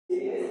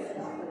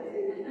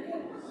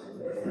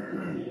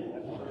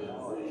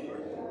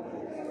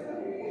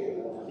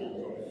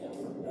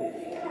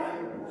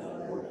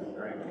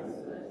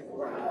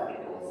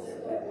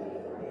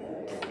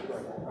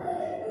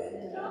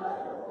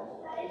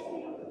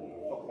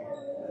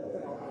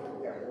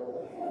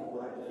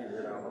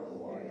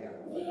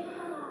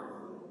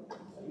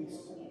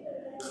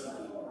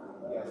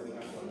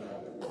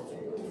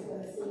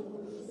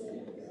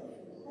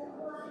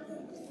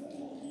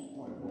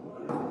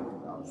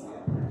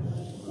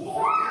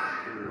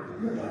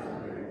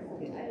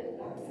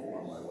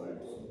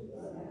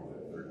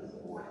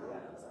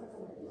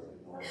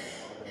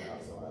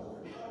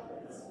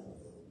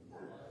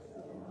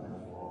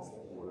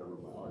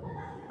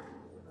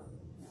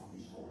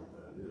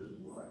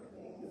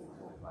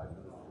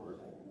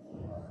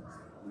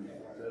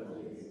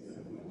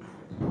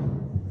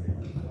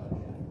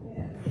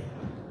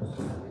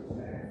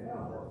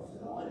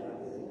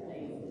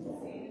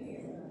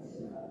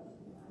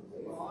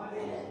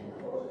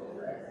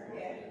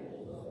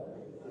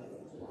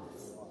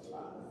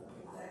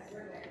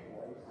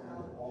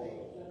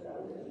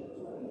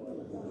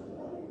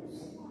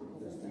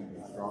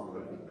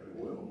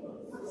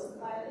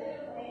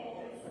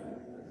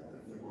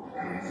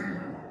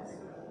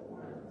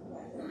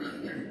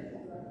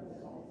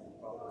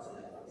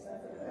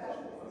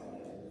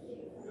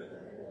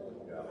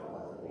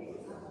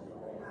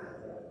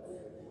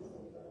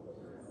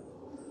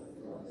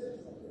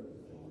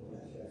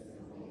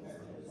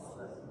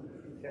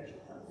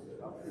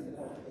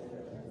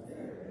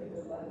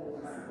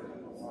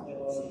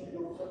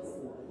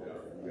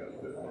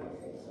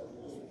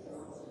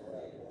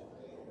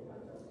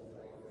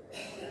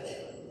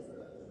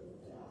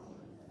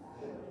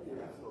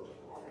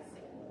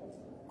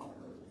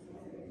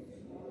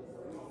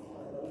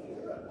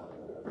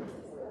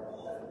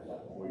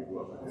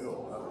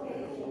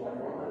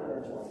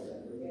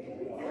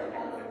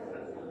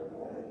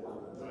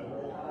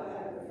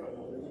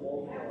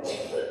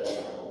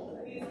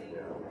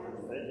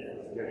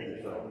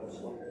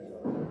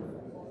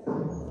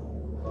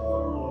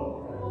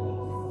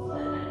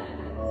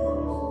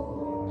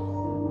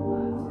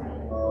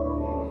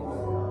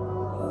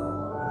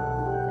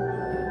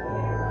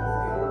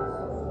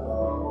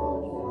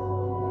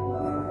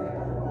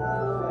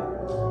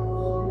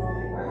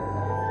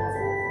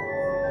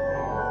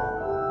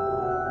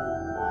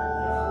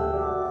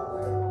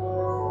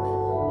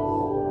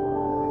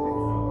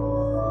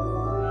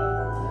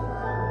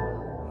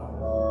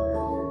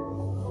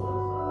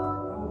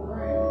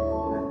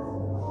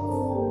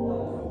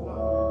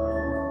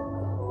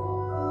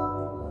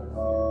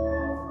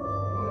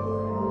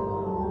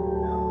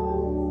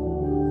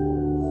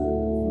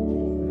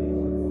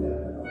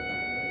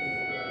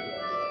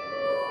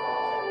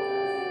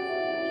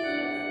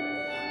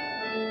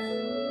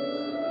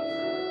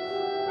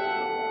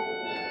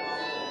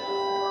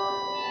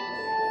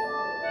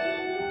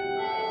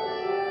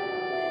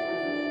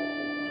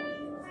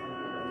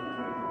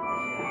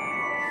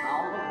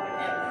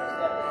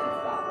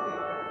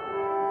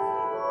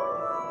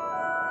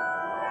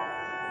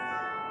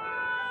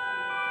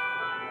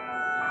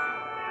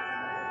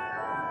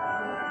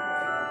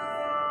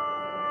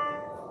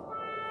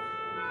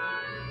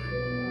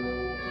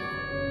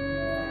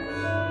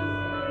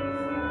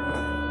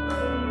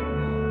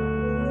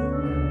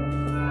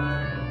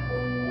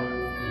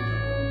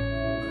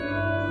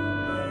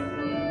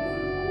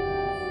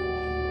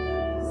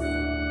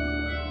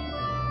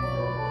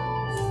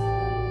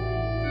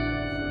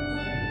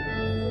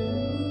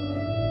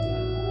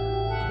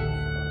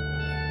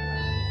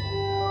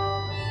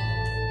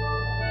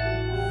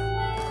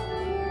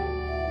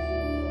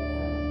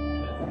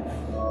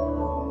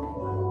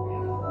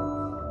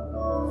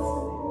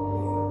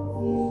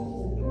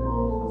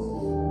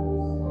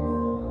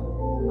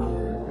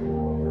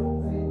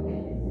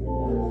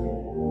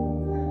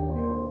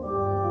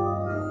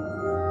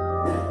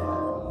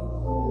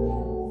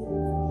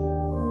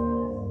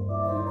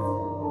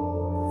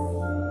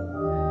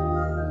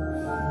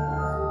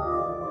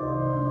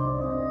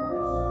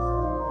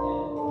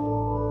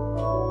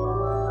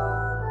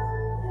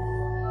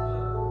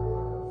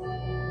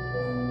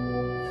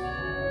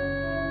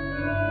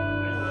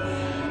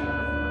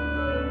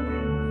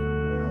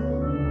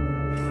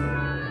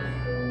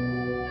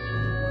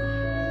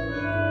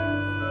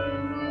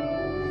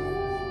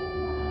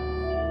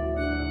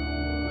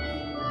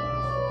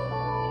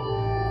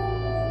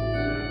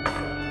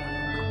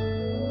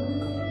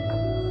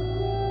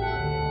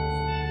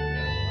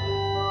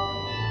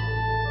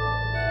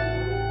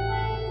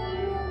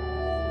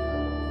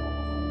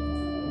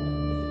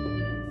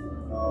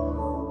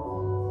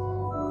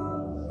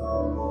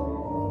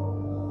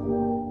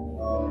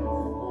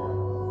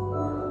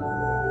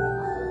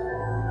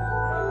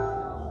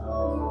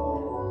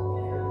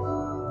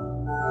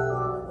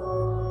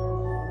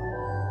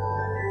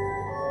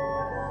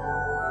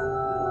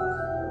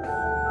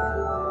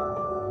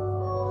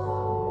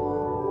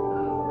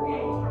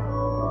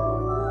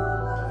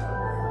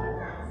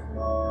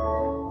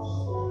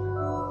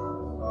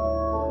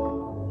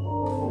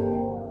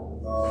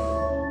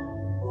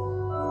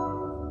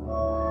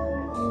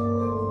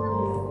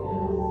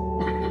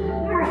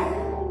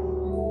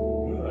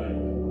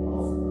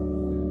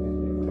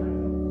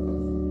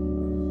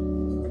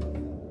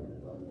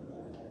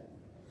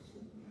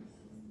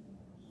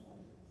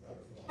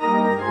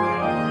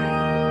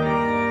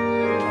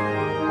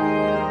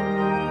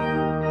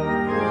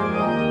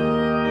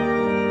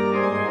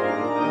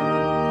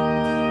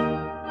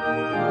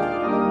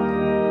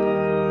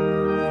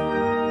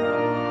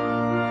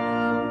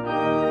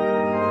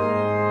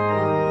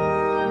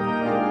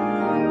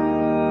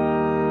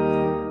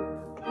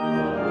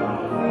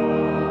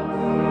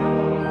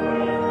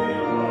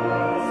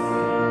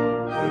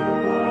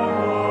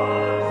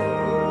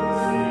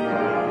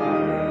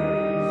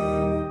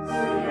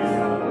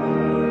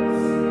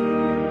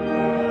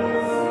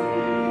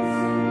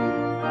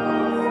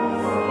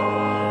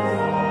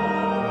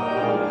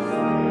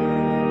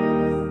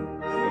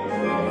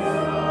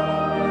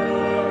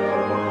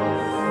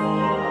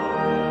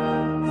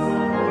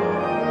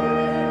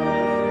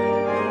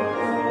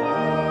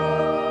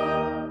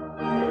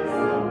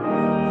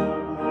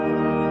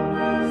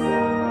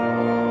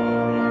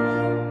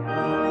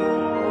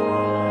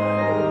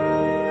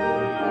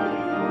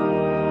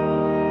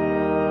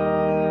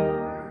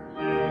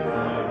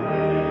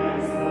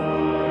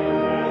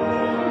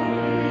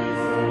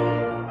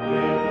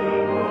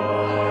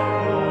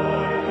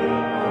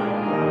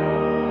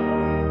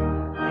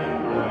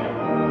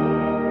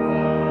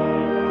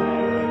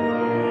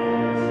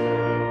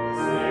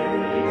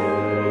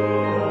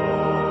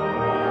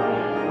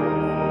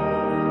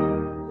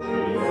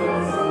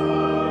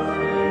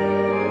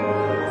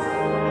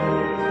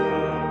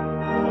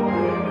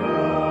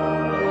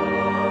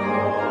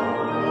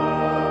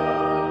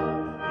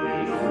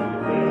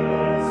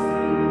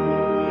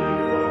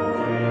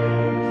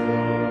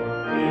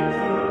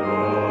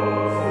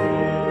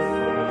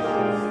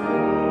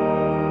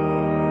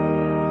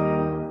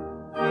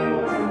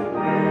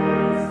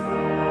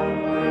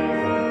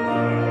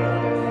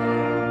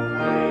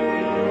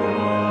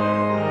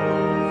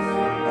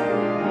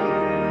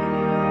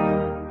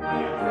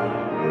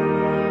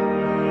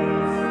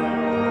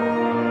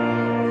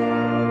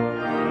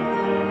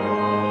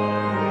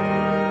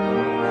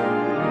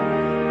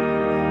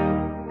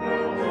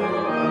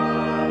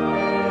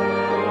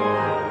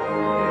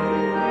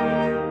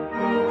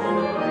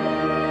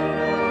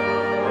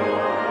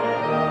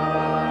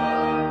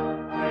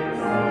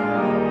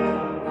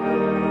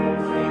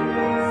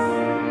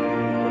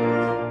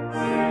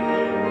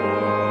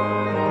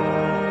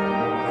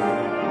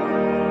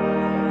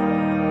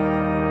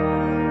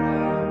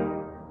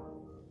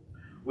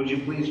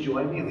you please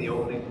join me in the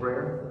opening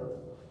prayer?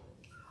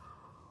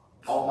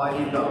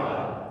 Almighty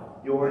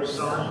God, your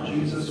Son,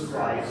 Jesus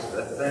Christ,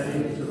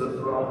 ascended to the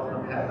throne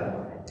of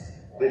heaven,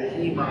 that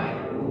he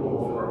might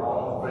rule over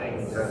all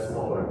things as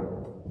Lord.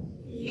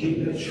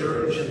 Keep the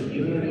church in the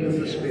unity of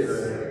the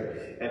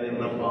Spirit and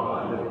in the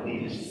bond of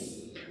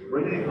peace,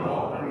 bringing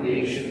all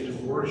creation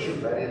to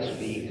worship at his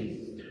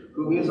feet,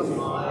 who is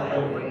alive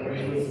and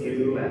reigns with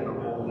you and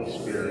the Holy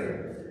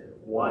Spirit,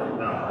 one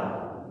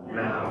God,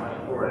 now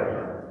and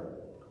forever.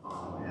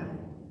 Amen.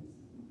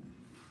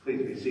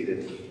 Please be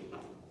seated.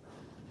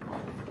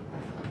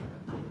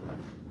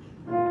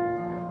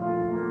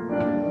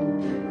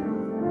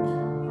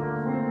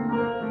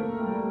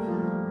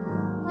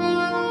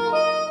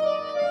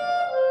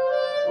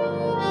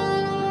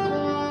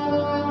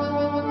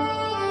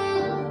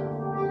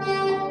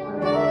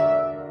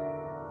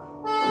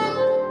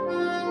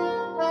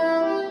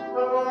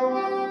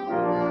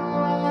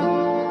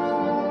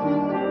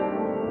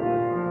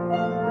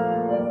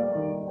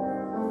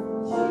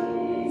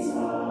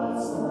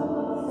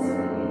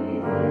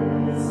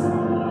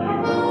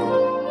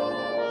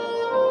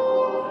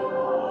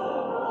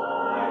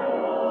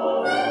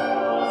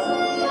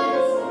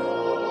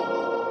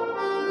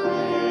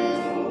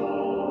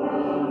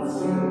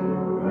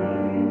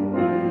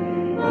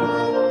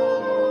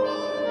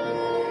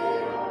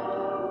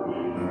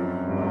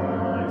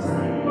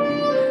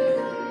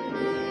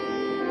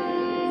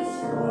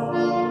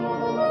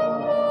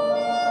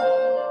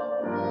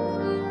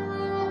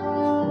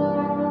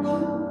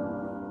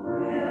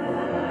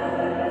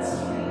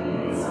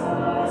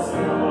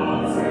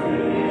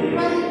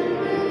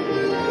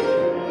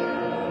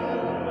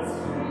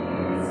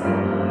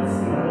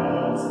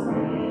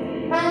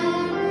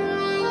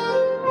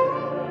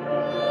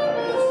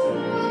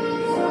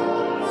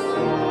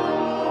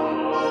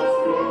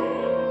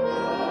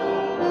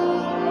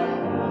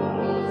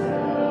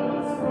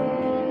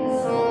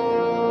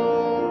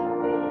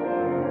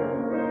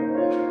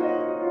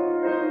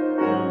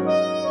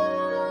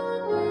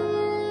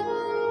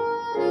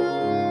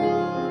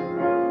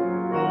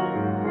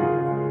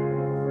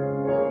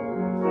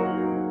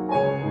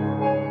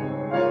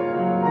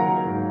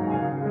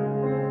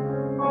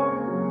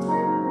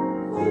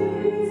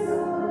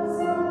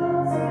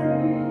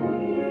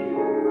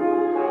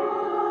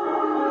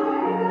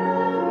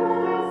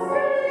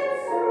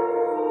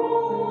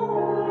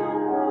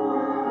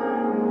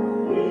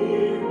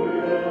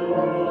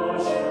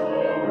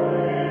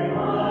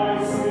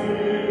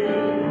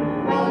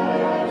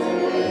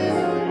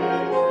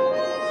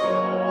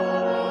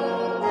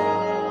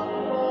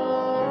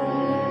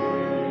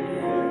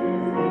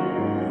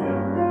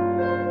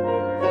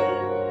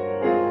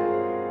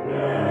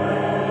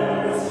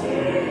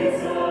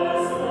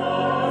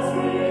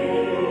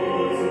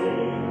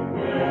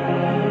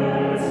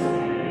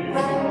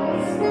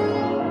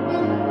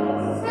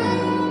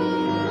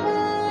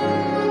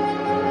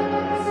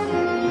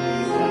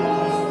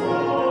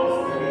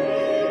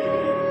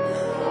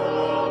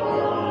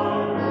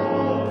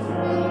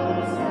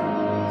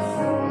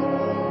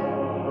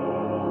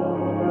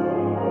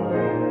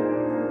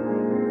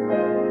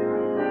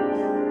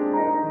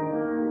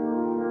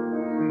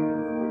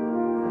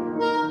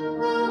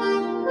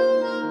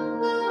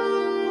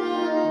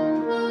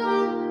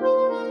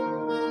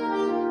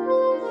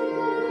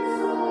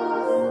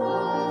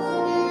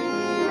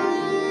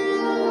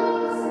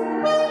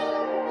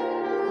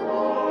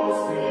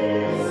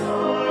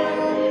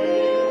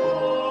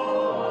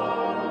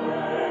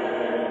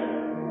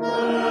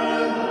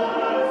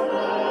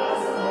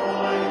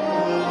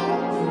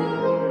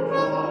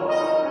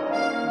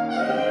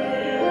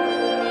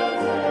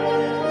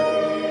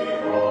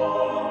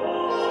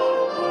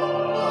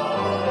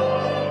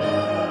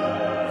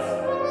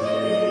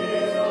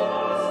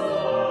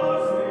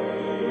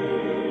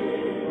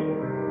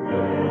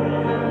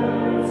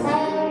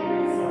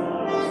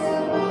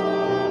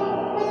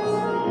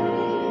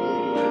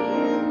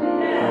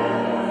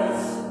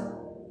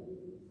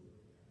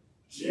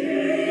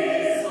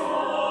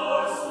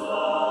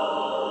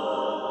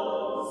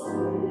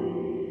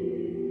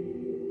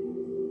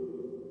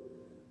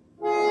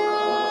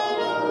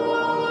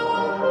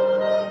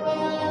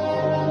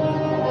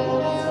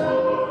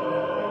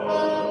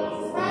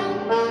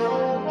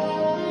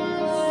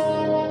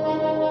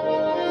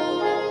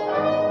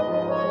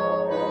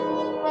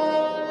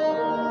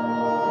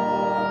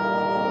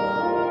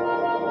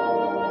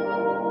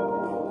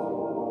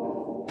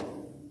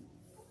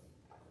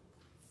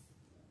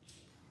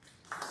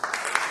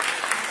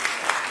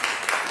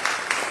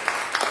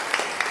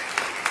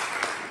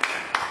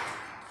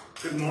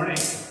 Good morning.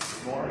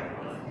 Good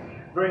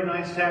morning. Very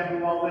nice to have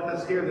you all with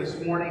us here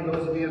this morning.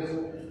 Those of you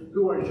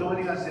who are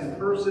joining us in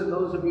person,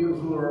 those of you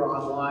who are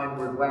online,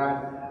 we're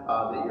glad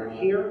that you're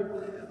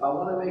here. I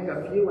want to make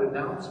a few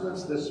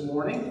announcements this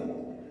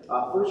morning.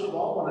 First of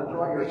all, I want to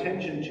draw your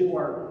attention to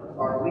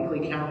our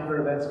weekly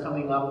calendar events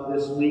coming up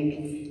this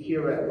week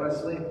here at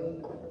Wesley.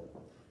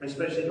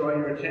 especially draw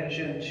your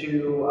attention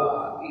to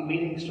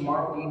meetings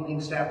tomorrow evening,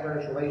 Staff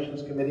Parish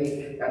Relations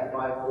Committee at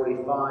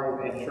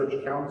 5:45 and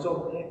Church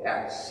Council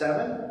at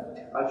 7.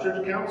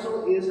 Church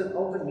Council is an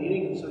open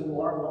meeting, and so you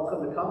are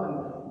welcome to come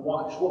and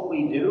watch what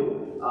we do.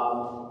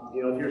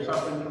 If you're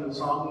suffering from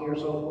insomnia or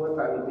so forth,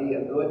 that would be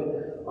a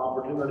good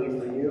opportunity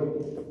for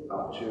you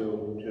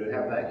to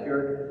have that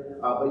cured.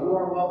 But you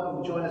are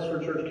welcome to join us for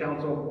Church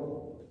Council.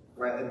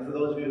 Right? And for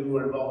those of you who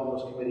are involved in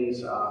those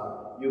committees,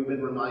 you've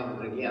been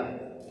reminded again.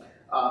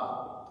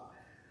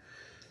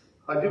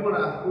 I do want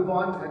to move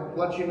on and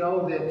let you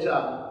know that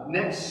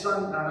next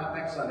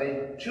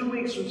Sunday, 2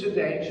 weeks from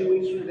today,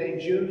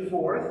 June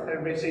 4th,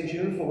 everybody say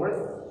June 4th.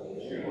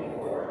 June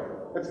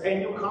 4th. It's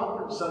annual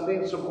conference Sunday,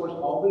 and so of course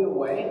I'll be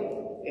away.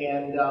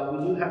 And we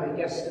do have a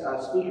guest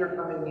speaker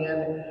coming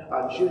in,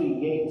 Judy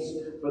Gates,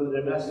 for the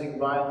Domestic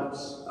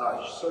Violence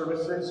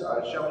Services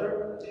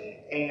Shelter.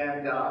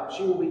 And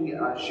she will be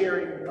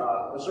sharing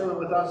a sermon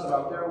with us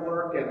about their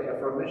work and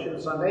for Mission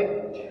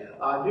Sunday.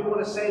 I do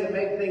want to say, to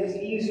make things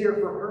easier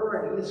for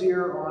her and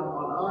easier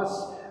on us,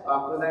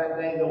 for that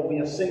day there will be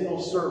a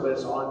single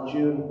service on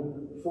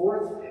June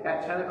 4th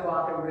at 10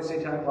 o'clock. Everybody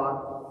say 10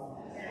 o'clock.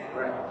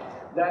 Right.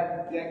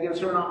 That gives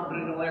her an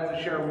opportunity to only have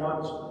to share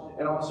once.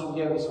 It also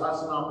gives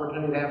us an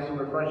opportunity to have some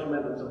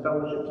refreshment and some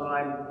fellowship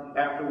time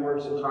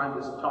afterwards, and time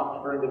to talk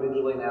to her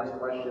individually and ask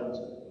questions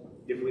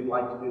if we'd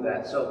like to do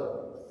that. So,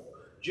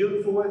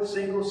 June 4th,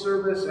 single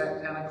service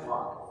at 10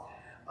 o'clock.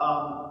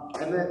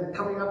 And then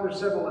coming up, there's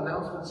several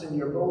announcements in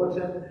your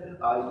bulletin.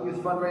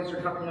 Youth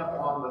fundraiser coming up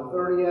on the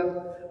 30th.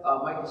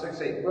 Michael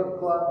 6-8 Book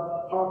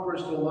Club.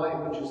 Harper's Delight,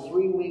 which is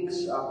 3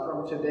 weeks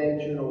from today,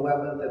 June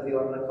 11th at the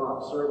 11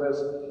 o'clock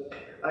service.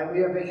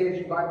 We have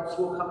Vacation Bible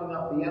School coming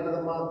up the end of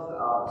the month.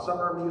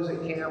 Summer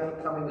Music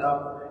Camp coming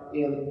up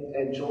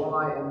in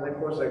July. And then, of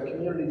course, a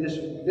Community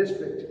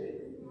District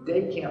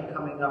Day Camp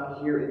coming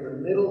up here in the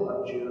middle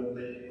of June.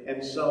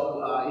 And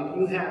so if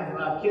you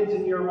have kids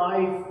in your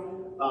life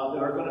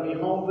that are going to be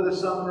home for the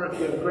summer, if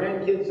you have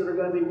grandkids that are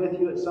going to be with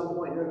you at some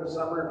point during the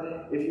summer,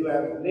 if you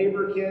have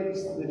neighbor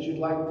kids that you'd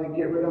like to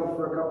get rid of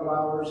for a couple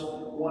hours,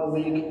 1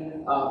 week,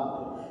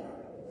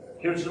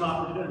 here's some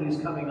opportunities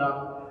coming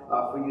up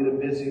for you to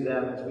busy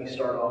them as we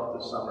start off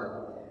the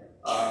summer.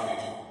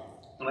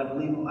 And I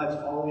believe that's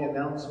all the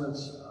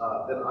announcements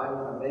that I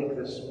want to make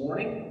this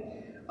morning.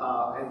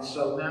 And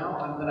so now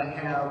I'm going to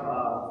have,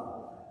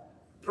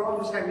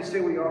 probably just have you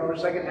stay where you are for a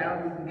second.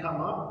 Adam, you can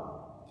come up.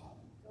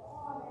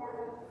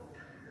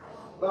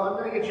 Well, I'm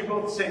going to get you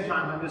both at the same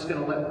time. I'm just going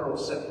to let Pearl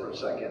sit for a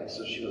second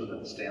so she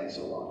doesn't stand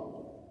so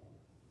long.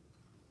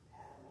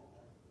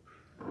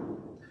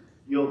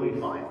 You'll be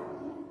fine.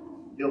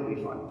 You'll be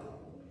fine.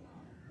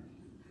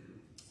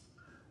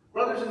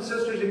 Brothers and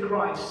sisters in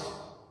Christ,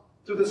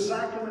 through the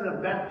sacrament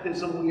of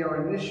baptism, we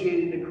are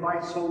initiated into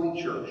Christ's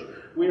holy church.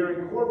 We are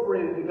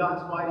incorporated into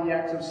God's mighty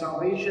acts of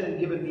salvation and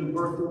given new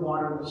birth through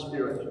water and the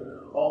Spirit.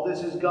 All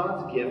this is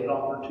God's gift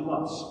offered to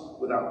us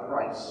without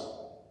price.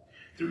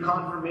 Through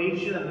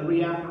confirmation and the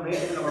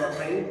reaffirmation of our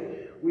faith,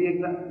 we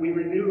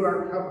renew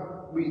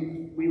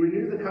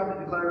the covenant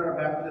declared in our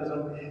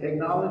baptism,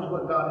 acknowledge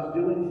what God is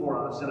doing for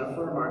us, and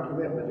affirm our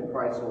commitment to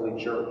Christ's holy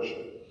church.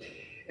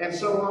 And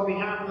so on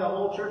behalf of the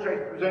whole church, I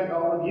present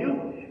all of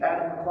you,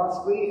 Adam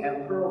McCluskey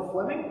and Pearl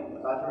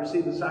Fleming, to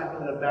receive the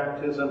sacrament of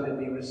baptism and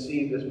be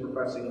received as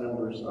professing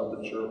members of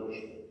the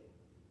church.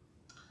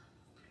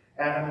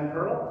 Adam and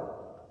Pearl,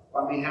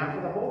 on behalf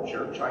of the whole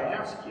church, I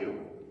ask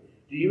you,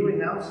 do you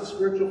renounce the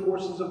spiritual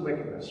forces of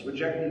wickedness,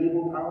 reject the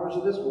evil powers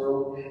of this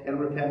world, and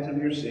repent of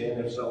your sin?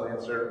 If so,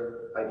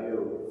 answer, I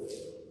do.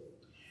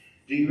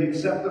 Do you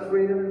accept the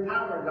freedom and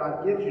power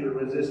God gives you to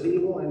resist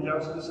evil,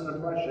 injustice, and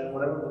oppression,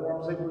 whatever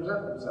forms they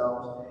present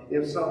themselves?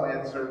 If so,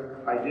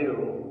 answer, I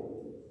do.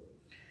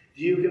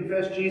 Do you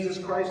confess Jesus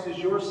Christ as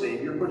your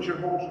Savior, put your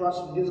whole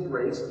trust in His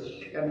grace,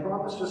 and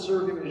promise to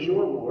serve Him as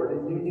your Lord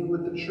in union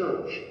with the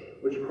church,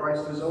 which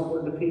Christ has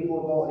opened to people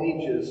of all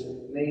ages,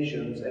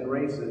 nations, and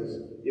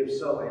races? If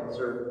so,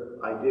 answer,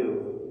 I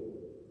do.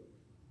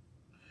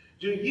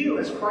 Do you,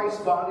 as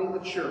Christ's body, the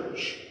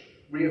church,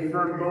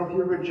 reaffirm both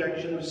your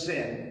rejection of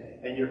sin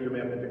and your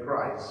commitment to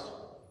Christ?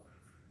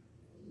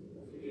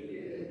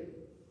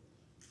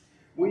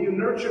 Will you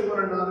nurture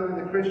one another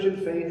in the Christian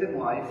faith and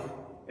life,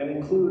 and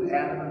include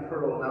Adam and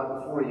Pearl now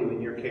before you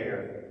in your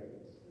care?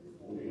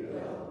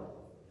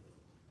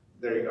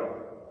 There you go.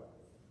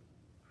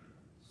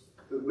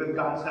 With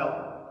God's help.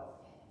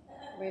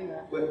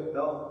 With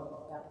help.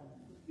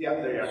 Yeah,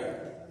 there you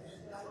are.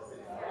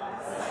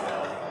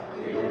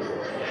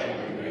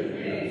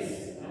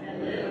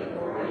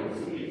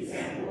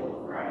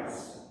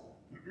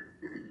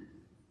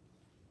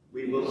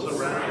 We will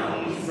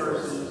surround these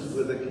persons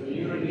with a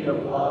community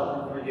of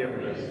love and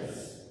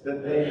forgiveness,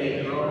 that they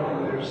may grow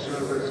in their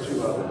service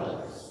to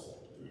others.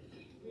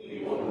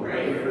 We will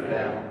pray for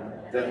them,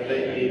 that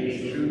they may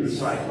be true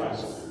disciples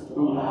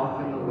who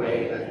walk in the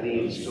way that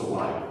leads to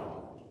life.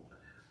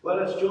 Let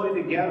us join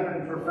together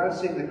in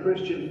professing the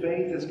Christian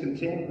faith as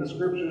contained in the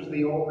Scriptures of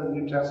the Old and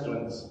New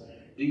Testaments.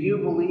 Do you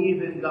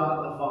believe in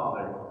God the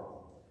Father?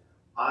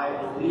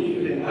 I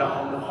believe in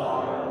God the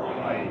Father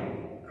Almighty,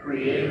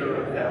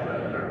 creator of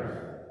heaven and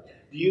earth.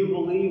 Do you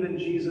believe in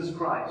Jesus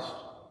Christ?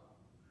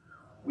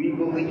 We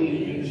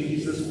believe in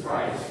Jesus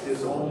Christ,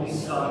 his only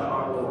Son,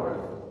 our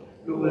Lord,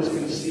 who was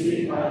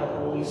conceived by the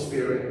Holy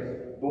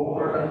Spirit,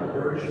 born of the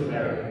Virgin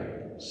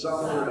Mary,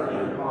 suffered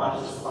under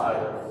Pontius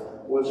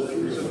Pilate, was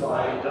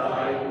crucified,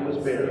 died, and was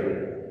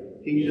buried.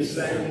 He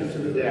descended to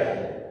the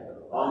dead.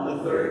 On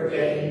the third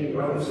day he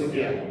rose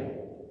again.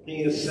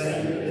 He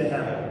ascended to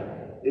heaven,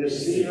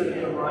 is seated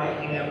at the right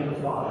hand of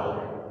the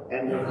Father,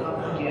 and will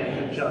come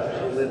again to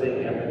judge the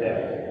living and the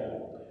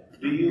dead.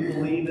 Do you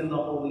believe in the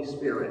Holy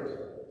Spirit?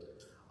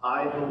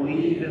 I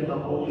believe in the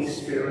Holy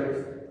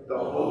Spirit, the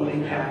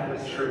Holy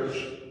Catholic Church,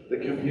 the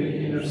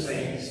communion of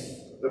saints,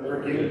 the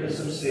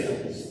forgiveness of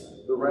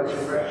sins, the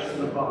resurrection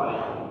of the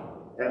body,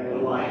 and the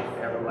life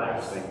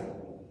everlasting.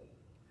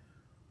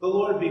 The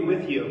Lord be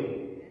with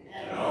you.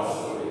 And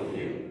also with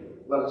you.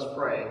 Let us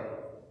pray.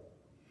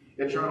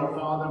 Eternal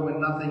Father, when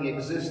nothing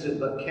existed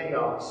but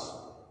chaos,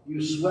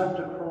 you swept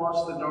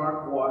across the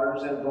dark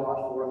waters and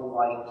brought forth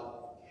light.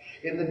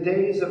 In the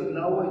days of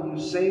Noah, you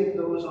saved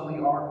those on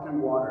the ark through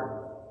water.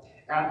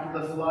 After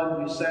the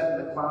flood, you set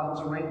in the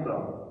clouds a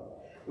rainbow.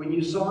 When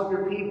you saw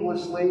your people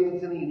as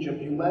slaves in Egypt,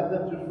 you led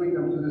them to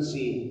freedom through the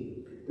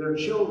sea. Their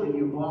children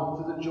you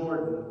brought to the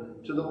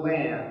Jordan, to the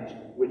land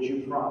which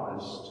you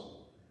promised.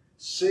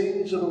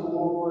 Sing to the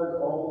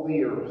Lord, all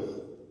the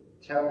earth.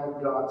 Tell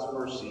of God's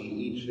mercy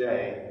each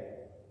day.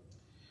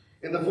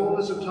 In the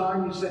fullness of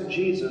time, you sent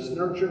Jesus,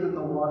 nurtured in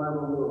the water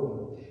of a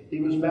womb.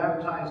 He was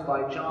baptized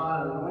by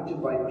John and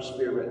anointed by your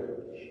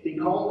Spirit. He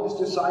called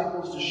his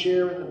disciples to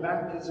share in the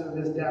baptism of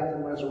his death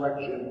and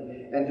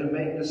resurrection, and to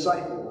make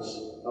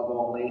disciples of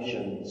all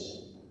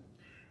nations.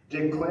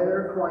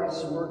 Declare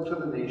Christ's work to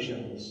the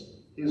nations,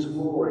 his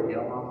glory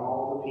among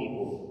all the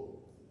people.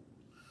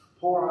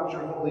 Pour out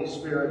your Holy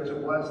Spirit to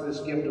bless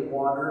this gift of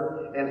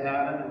water, and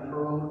Adam and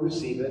Pearl who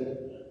receive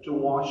it, to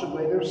wash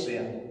away their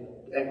sin,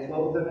 and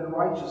clothe them in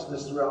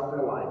righteousness throughout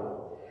their life,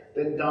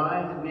 that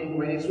dying and being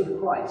raised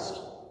with Christ,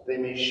 they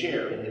may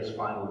share in his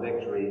final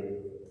victory.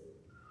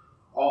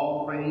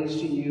 All praise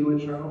to you,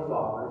 eternal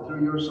Father,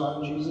 through your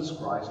Son, Jesus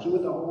Christ, who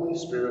with the Holy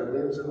Spirit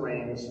lives and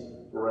reigns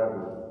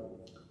forever.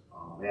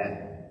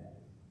 Amen.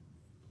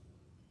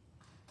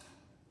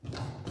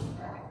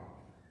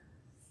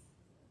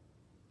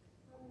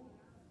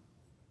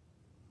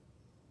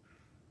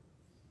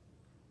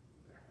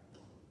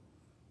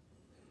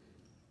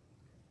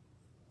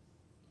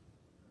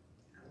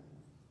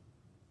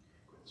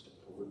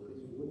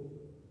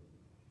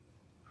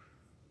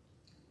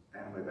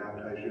 And I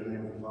baptize you in the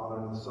name of the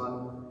Father, and the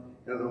Son,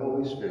 and of the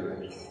Holy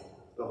Spirit.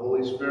 The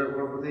Holy Spirit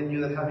work within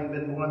you, that having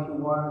been born through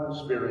water and the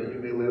Spirit, you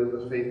may live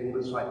as a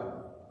faithful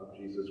disciple of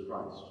Jesus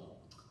Christ.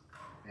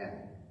 Amen.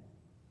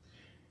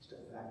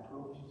 Step back,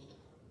 Pearl.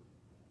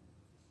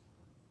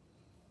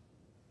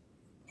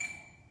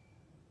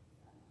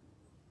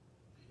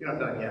 You're not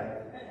done yet.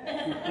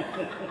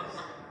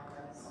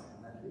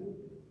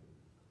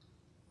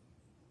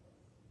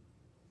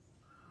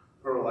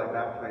 Pearl, I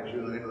baptize you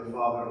in the name of the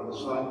Father, and of the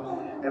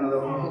Son, and of the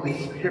Holy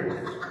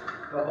Spirit.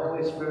 The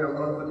Holy Spirit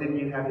work within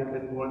you, having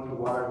been born through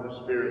water and the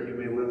Spirit, you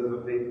may live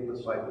as a faithful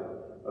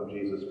disciple of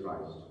Jesus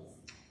Christ.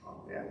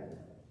 Amen.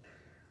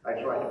 I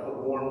tried to put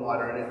warm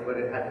water in it, but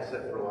it had to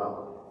sit for a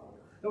while.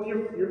 No,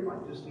 you're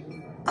fine. Just leave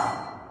it.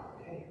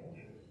 Okay.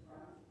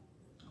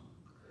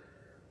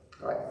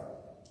 All right.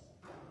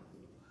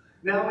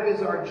 Now it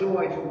is our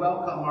joy to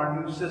welcome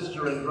our new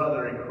sister and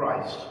brother in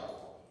Christ.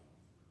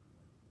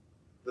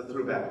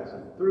 Through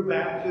baptism. Through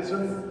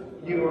baptism,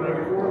 you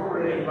are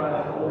incorporated by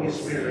the Holy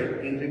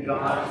Spirit into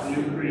God's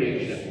new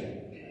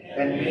creation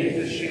and made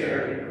to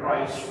share in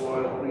Christ's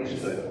royal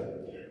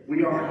priesthood.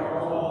 We are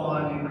all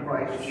one in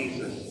Christ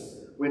Jesus.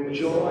 With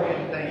joy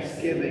and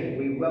thanksgiving,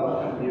 we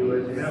welcome you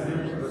as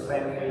members of the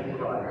family of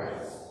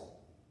Christ.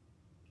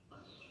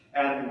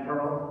 Adam and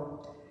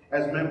Pearl,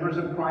 as members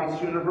of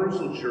Christ's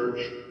Universal Church,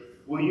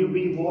 will you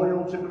be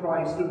loyal to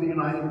Christ through the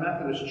United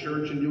Methodist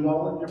Church and do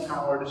all in your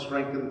power to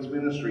strengthen its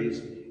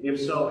ministries? If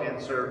so,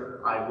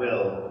 answer, I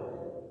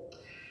will.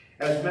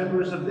 As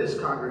members of this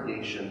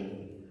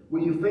congregation,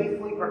 will you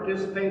faithfully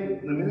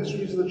participate in the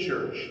ministries of the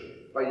church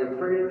by your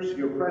prayers,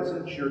 your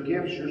presence, your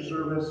gifts, your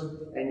service,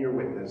 and your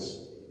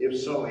witness? If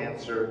so,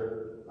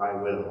 answer, I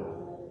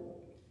will.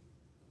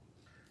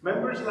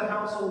 Members of the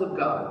household of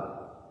God,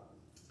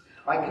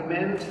 I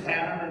commend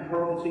Adam and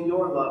Pearl to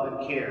your love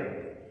and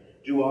care.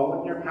 Do all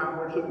in your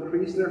power to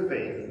increase their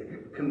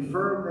faith,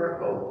 confirm their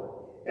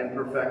hope, and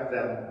perfect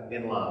them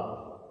in love.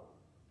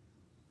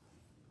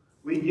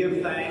 We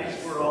give thanks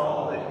for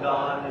all that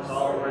God has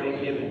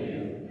already given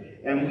you,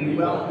 and we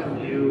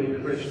welcome you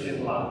in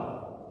Christian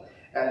love.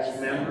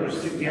 As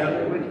members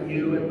together with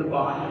you in the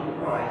body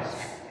of Christ,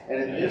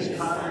 and in this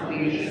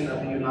congregation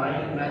of the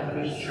United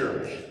Methodist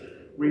Church,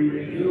 we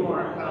renew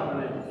our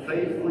covenant to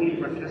faithfully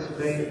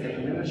participate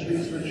in the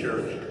ministries of the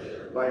church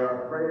by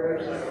our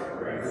prayers,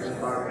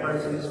 our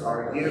presence,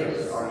 our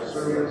gifts, our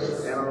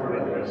service, and our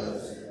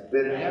witness,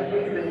 that in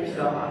everything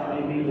God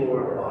may be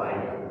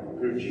glorified,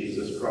 through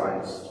Jesus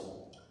Christ.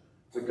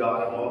 The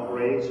God of all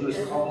grace, who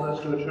has called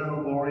us to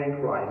eternal glory in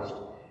Christ,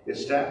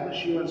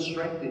 establish you and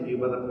strengthen you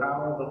by the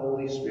power of the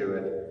Holy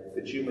Spirit,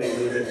 that you may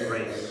live in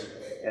grace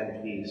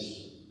and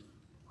peace.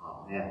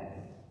 Amen.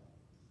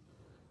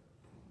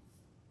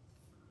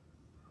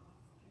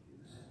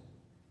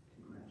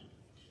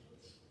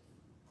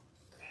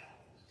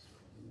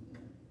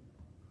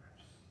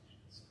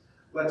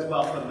 Let's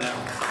welcome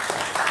them.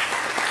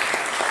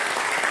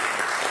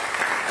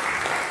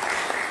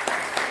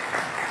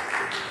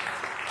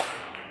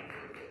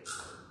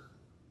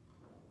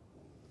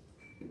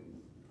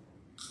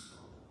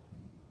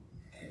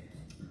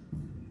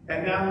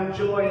 And now in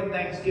joy and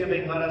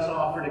thanksgiving, let us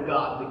offer to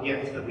God the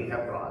gifts that we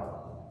have brought.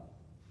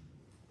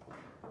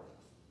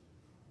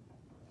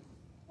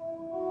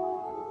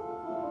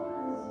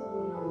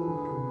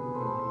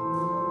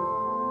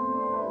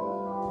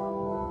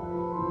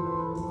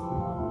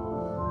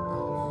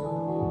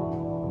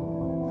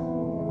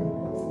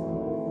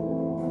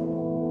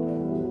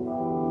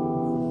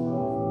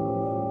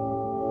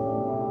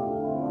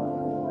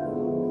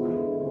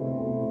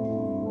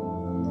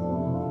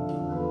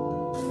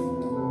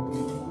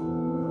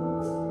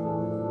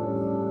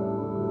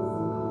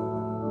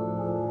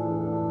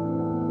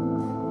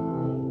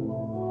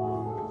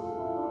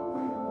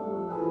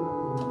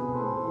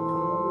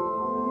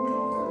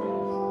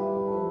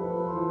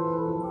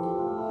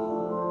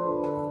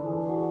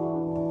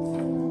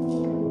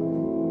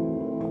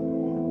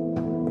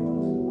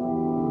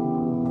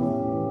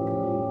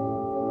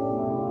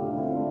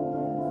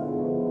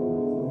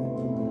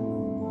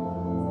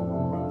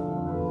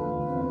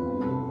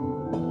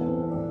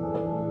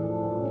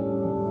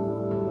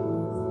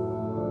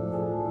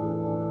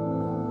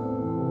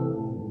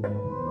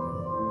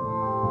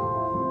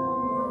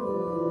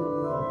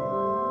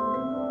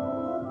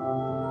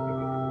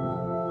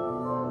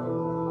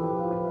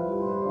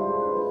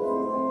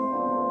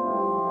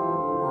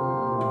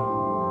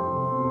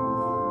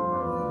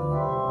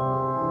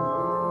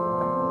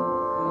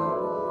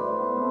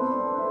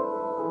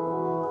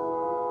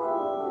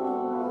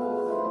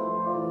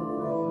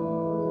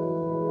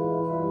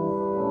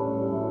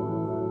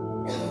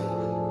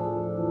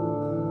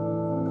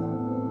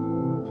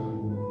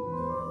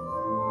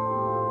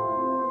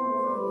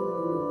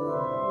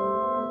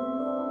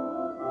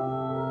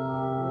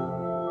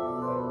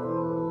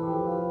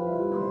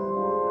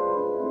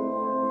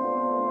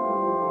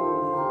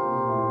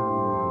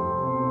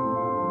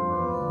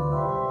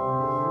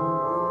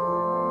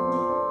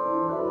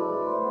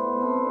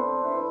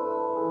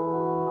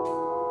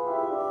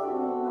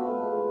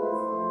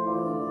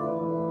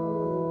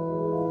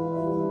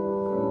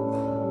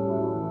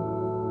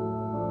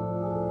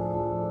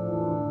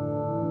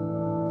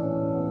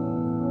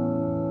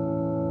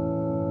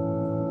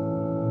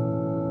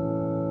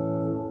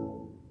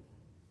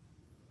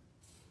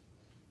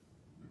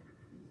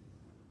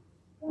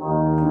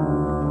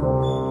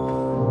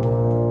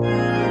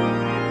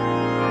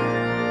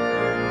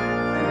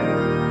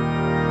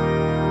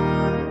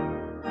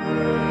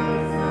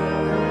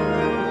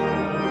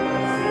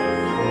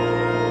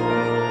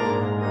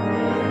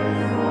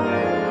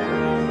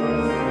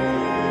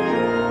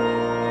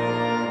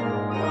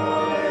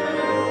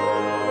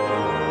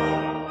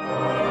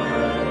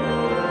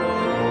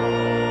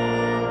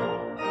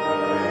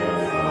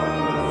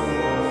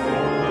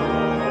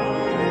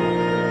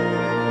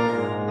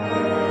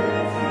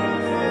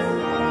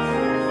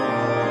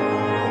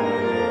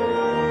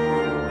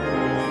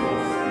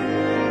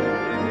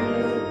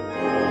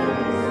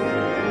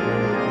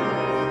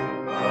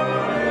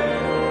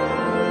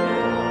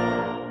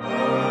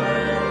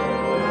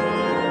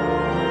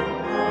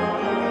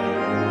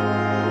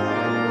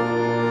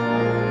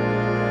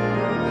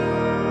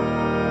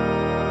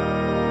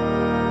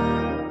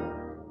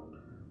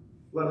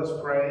 Let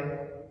us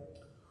pray.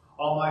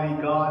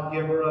 Almighty God,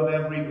 giver of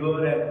every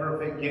good and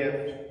perfect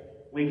gift,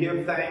 we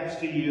give thanks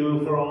to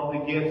you for all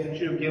the gifts that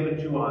you have given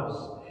to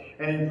us.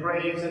 And in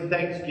praise and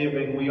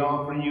thanksgiving, we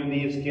offer you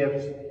these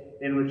gifts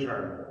in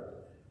return.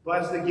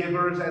 Bless the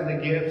givers and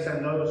the gifts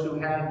and those who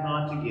have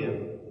not to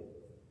give.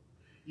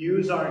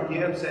 Use our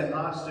gifts and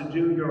us to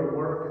do your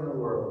work in the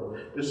world,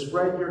 to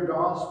spread your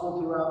gospel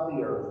throughout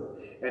the earth,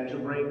 and to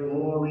bring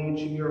glory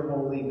to your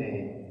holy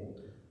name.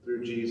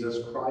 Through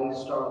Jesus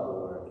Christ our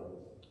Lord.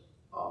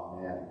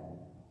 Amen.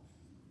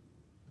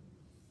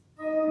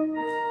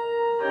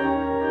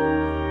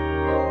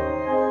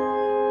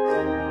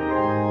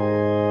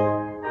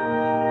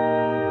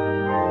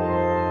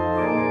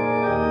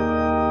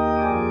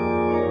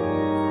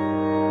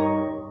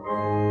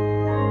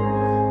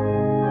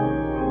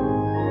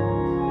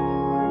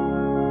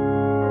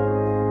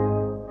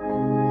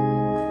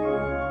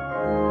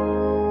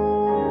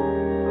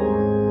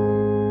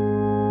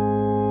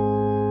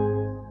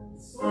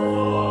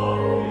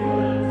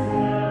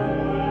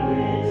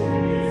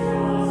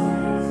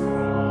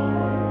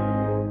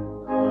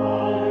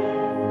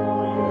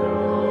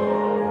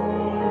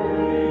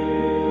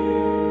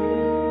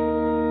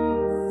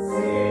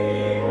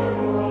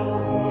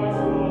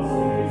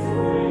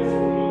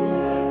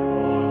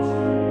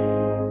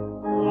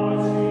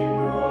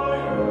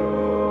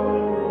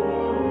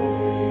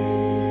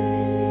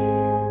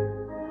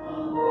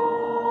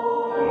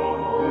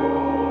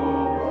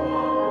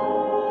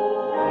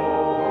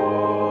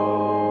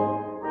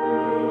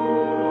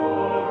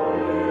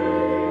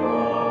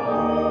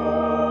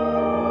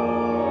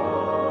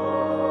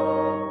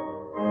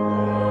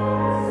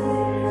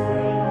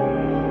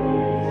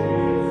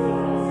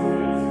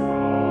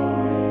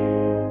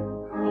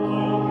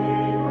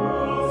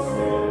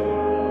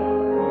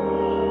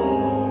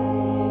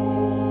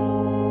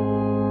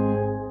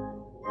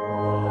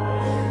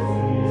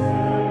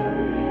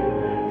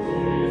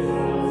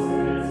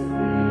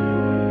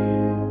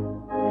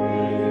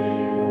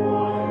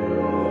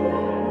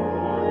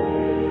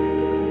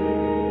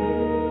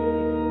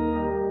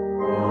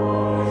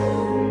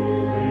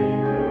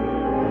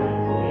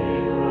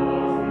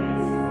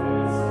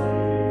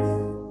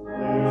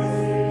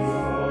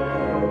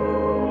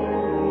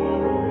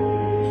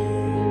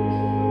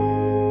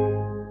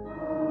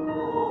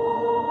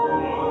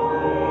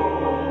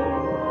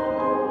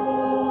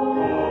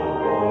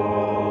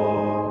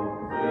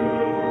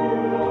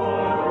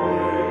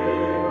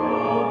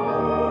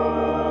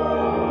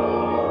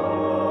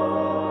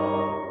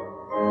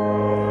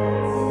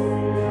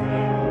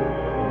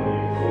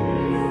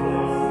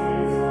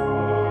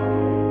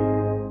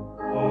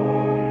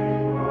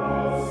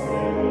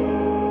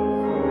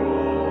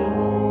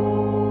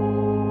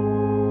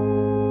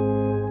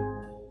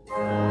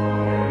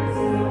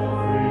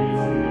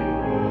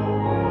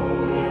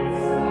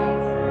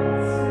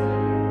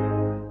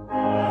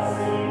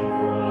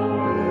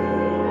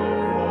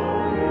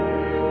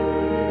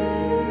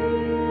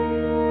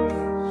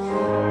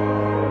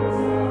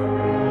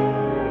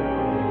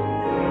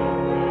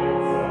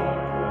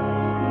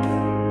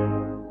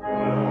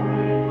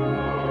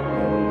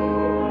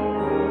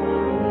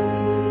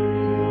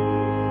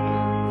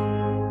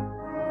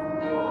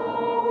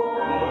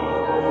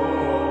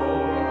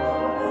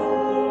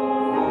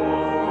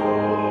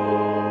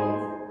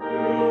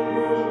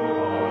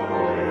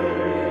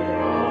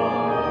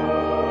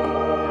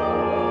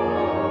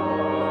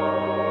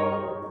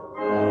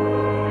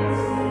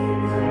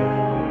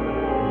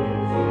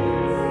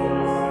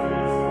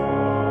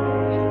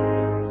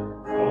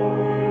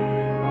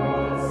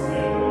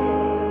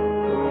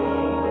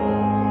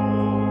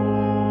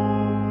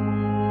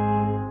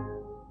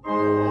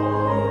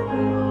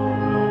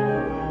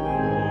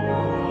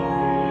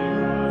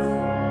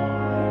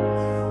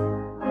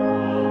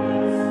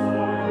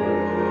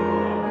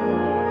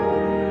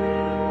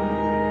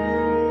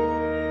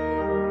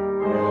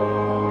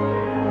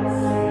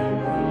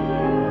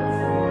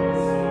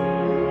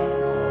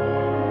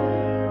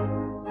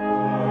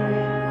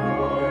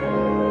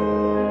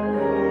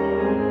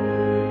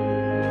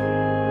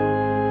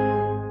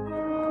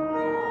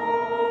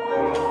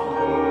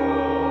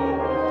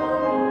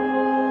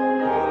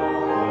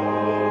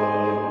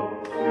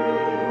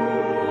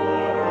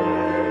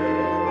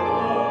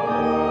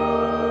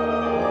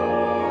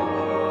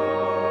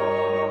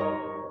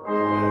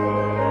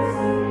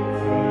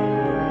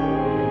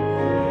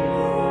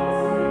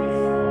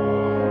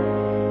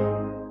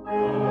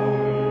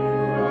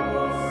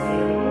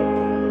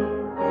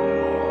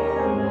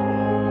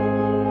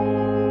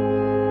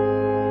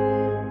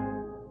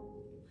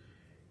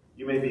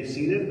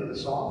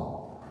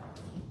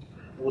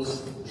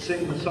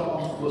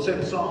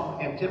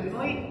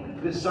 typically,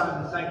 this side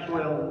of the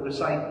sanctuary will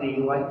recite the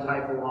light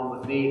type along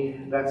with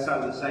me. That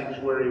side of the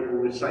sanctuary will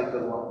recite the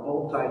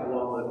bold type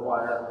along with the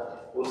choir.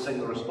 We'll sing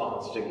the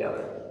response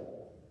together.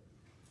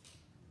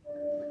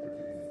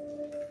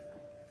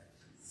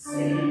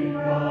 Sing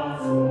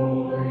God's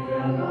glory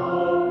and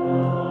all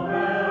the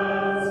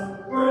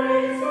earth,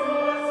 praise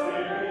God's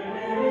name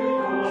in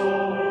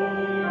glory.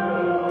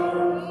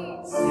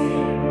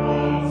 Sing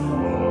God's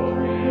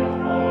glory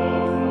and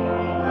all the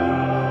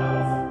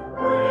earth,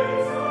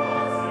 praise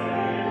God's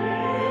name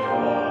in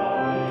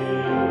glory.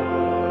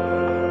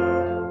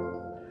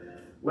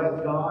 Let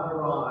God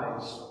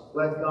arise.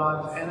 Let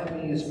God's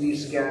enemies be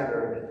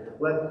scattered.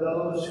 Let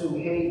those who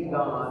hate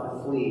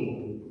God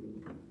flee.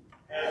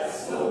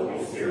 As smoke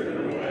is driven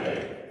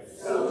away,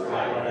 so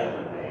drive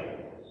them away.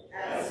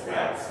 As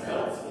wax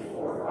melts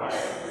before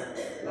fire,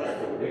 let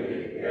the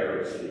wicked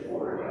perish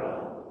before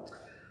God.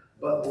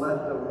 But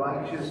let the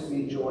righteous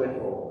be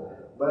joyful.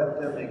 Let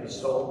them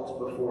exult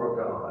before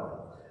God.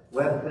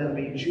 Let them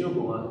be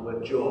jubilant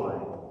with joy.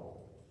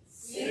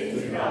 Sing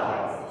to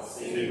God,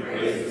 sing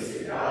praises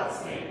to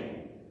God's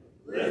name.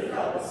 Lift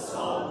up a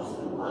song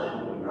to the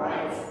one who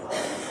rides upon the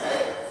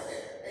clouds.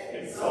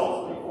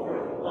 Exalt before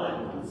the one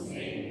whose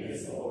name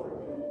is Lord.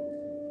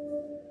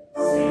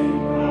 Sing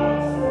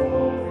God's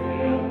glory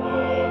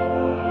above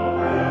the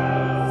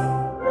earth.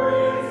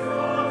 Praise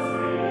God's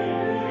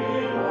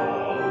name in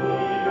all the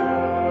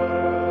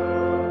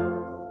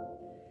earth.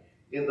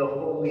 In the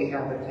holy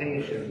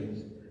habitations,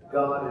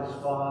 God is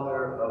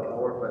Father of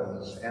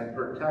orphans and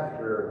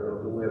protector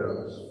of the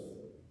widows.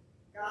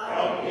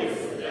 God gives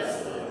the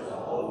desolate a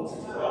home to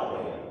dwell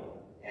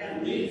in, and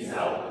leads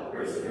out the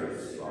prisoners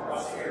to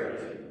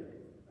prosperity.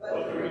 But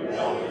the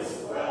rebellious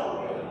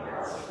dwell in a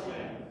harsh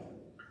land.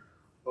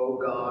 O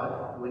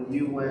God, when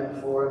you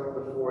went forth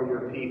before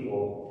your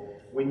people,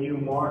 when you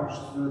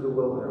marched through the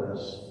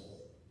wilderness,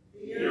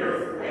 The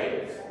earth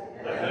quaked,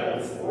 the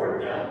heavens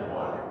poured down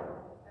water.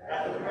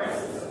 At the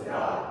presence of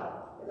God,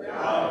 the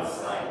God of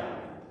Sinai.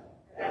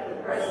 At the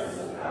presence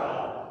of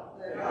God,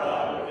 the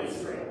God of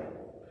Israel.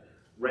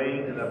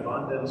 rain in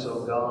abundance,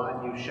 O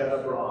God, you shed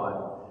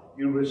abroad.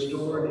 You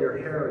restored your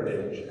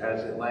heritage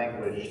as it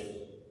languished.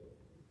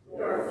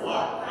 Your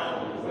flock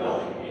found a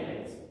dwelling in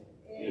it.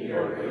 In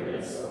your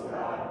goodness, O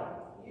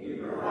God,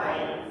 you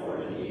provided for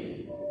the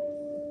needy.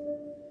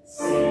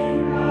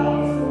 Sing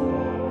God's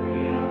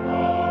glory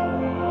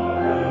above the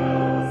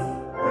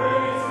earth.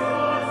 Praise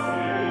God's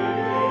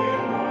name in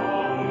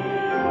all the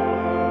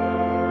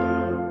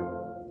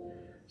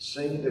earth.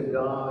 Sing to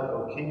God,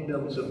 O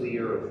kingdoms of the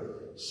earth.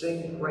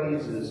 Sing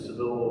praises to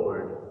the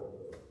Lord.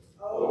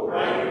 O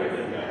brighter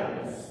than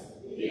heavens,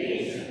 the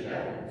ancient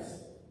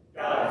heavens,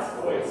 God's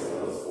voice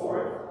goes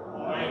forth, a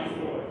mighty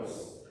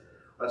voice.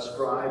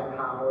 Ascribe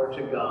power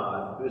to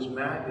God, whose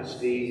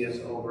majesty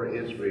is over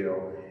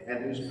Israel,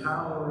 and whose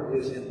power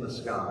is in the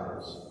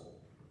skies.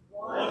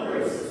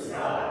 Wondrous is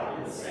God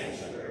in the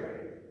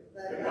sanctuary,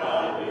 the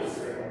God of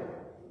Israel,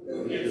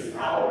 who gives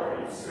power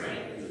and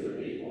strength to the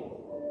people.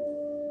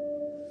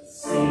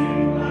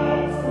 Sing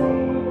God's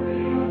glory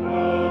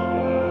above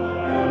the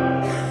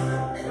earth.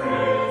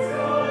 Praise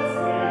God's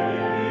name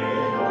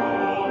in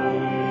all the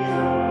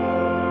earth.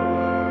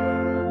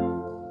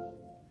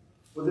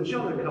 Will the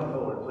children come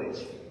forward, please?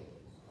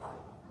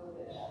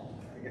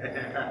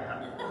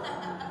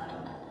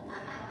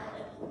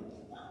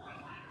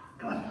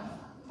 Come on.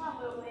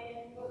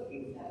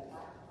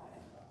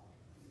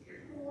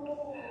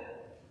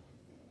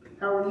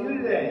 How are you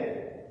today?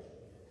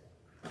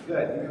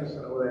 Good. You're going to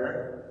sit over there?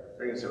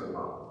 Or are you going to sit with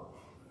Mom?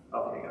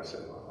 Okay, you're going to sit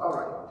with Mom. All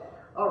right.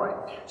 All right.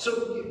 So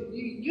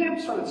you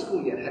haven't started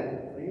school yet, have you?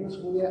 Are you in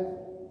school yet?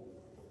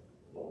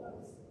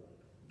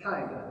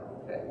 Kind of.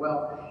 Okay.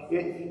 Well,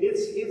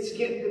 it's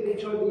getting to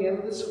be toward the end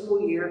of the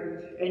school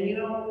year, and you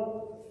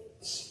know,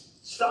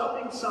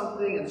 stopping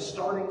something and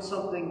starting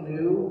something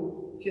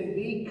new can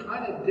be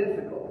kind of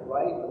difficult,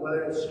 right?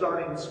 Whether it's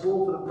starting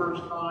school for the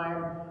first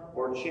time,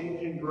 or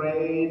changing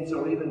grades,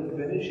 or even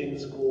finishing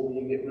school when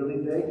you get really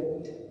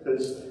big,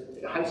 because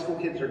high school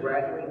kids are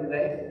graduating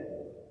today.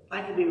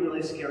 That could be a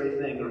really scary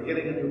thing, or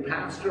getting a new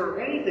pastor, or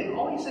anything.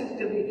 All these things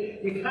can be,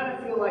 you kind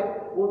of feel like,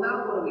 well,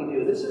 now what do we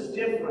do? This is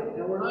different,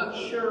 and we're not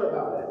sure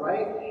about it,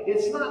 right?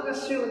 It's not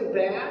necessarily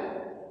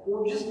bad,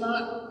 we're just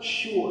not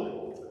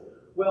sure.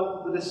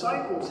 Well, the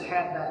disciples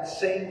had that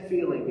same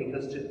feeling,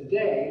 because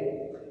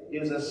today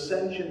is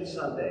Ascension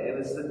Sunday, and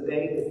it's the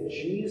day that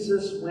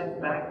Jesus went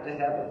back to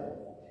heaven.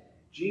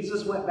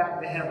 Jesus went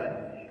back to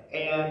heaven,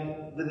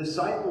 and the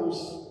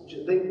disciples,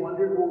 they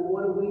wondered, well,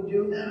 what do we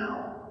do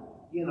now?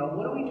 You know,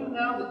 what do we do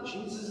now that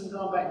Jesus has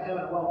gone back to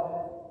heaven?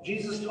 Well,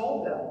 Jesus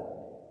told them.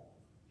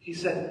 He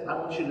said, I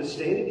want you to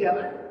stay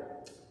together.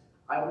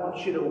 I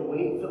want you to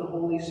wait for the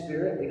Holy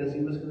Spirit, because he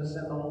was going to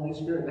send the Holy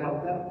Spirit to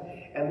help them.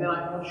 And then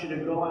I want you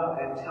to go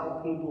out and tell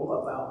people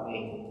about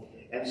me.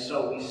 And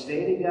so we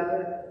stay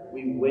together.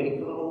 We wait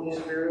for the Holy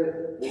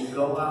Spirit. We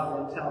go out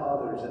and tell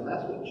others. And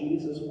that's what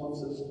Jesus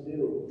wants us to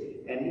do.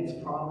 And he's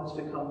promised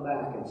to come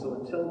back. And so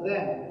until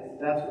then,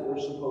 that's what we're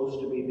supposed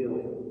to be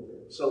doing.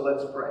 So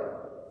let's pray.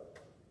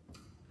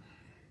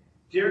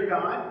 Dear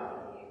God,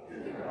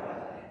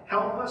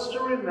 help us to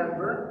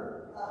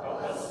remember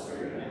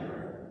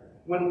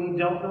when we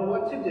don't know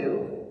what to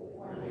do,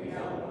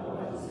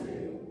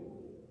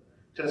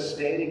 to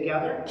stay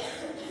together,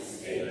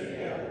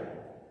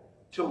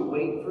 to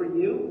wait for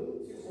you,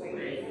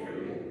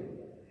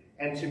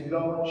 and to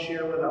go and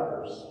share with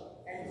others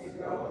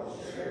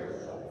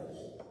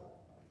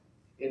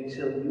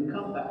until you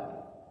come back.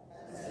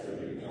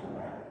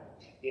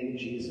 In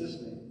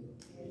Jesus' name.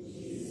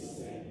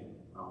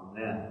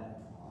 Amen.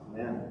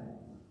 Amen.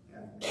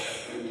 And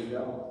there you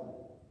go.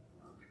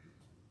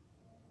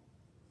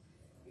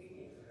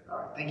 All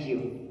right, thank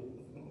you.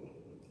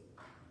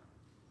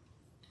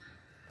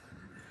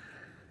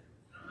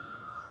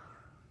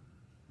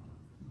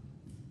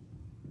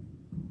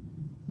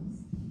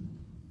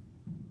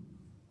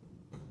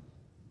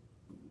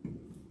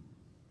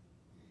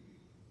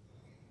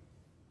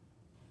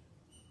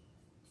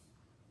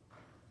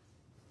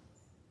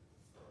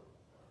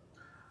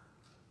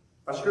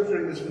 Our scripture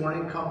reading this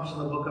morning comes from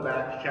the book of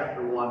Acts,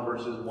 chapter 1,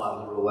 verses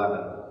 1 through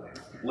 11.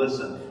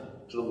 Listen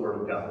to the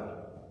word of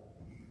God.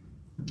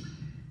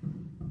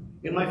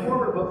 In my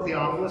former book,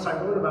 Theophilus,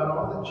 I wrote about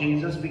all that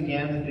Jesus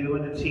began to do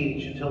and to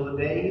teach until the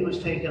day he was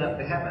taken up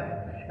to heaven,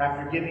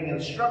 after giving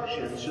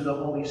instructions to the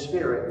Holy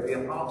Spirit,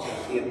 the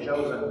apostles he had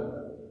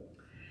chosen.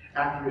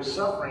 After his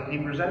suffering, he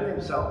presented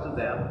himself to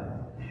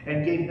them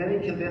and gave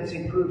many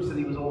convincing proofs that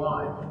he was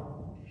alive.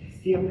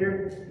 He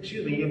appeared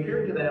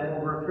to them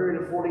over a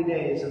period of 40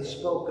 days and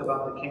spoke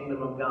about the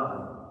kingdom of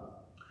God.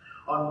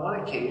 On one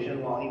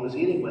occasion, while he was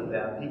eating with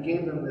them, he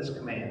gave them this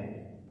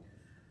command: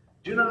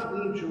 "Do not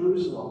leave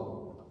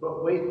Jerusalem,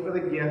 but wait for the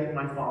gift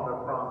my Father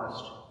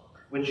promised,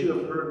 which you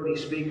have heard me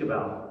speak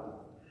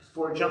about.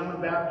 For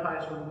John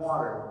baptized with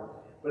water,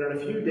 but in a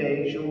few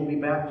days you will be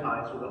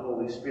baptized with the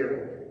Holy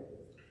Spirit."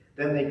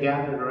 Then they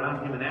gathered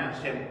around him and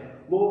asked him,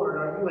 "Lord,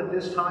 are you at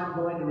this time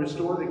going to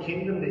restore the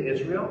kingdom to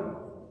Israel?"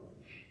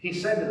 He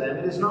said to them,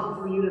 "It is not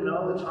for you to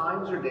know the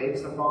times or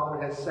dates the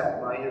Father has set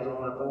by his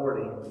own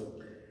authority.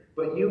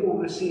 But you will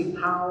receive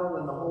power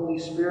when the Holy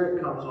Spirit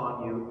comes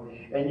on you,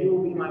 and you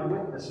will be my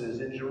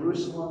witnesses in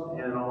Jerusalem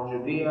and in all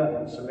Judea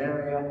and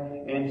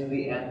Samaria and to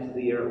the end of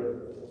the earth."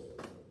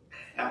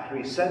 After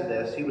he said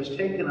this, he was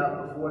taken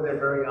up before their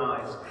very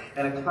eyes,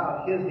 and a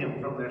cloud hid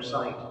him from their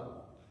sight.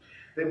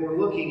 They were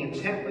looking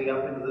intently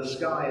up into the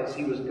sky as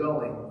he was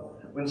going,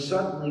 when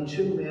suddenly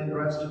 2 men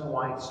dressed in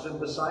white stood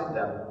beside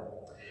them.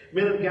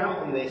 "Men of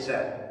Galilee," they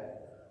said,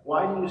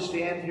 "why do you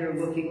stand here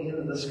looking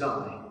into the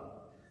sky?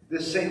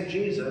 This same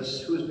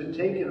Jesus, who has been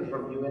taken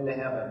from you into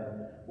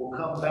heaven, will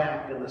come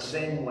back in the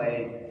same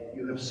way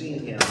you have seen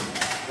him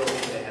go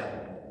into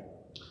heaven."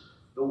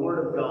 The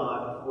word of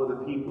God for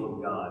the people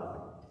of God.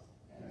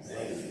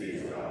 Thanks be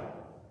to God.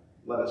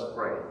 Let us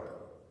pray.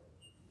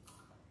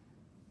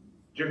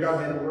 Dear God,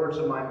 may the words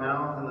of my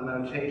mouth and the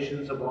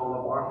meditations of all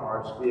of our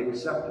hearts be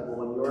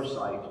acceptable in your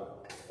sight,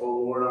 O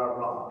Lord, our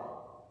rock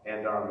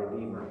and our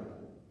Redeemer.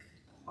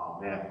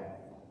 Amen.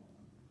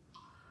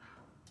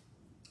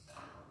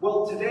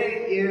 Well,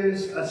 today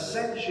is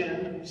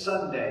Ascension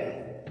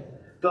Sunday,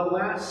 the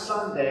last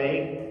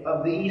Sunday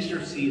of the Easter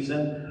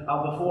season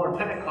before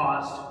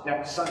Pentecost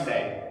next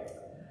Sunday.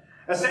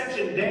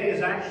 Ascension Day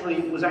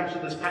was actually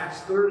this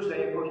past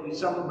Thursday. Of course, we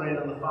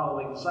celebrated on the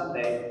following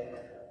Sunday.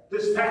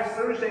 This past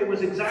Thursday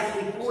was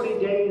exactly 40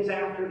 days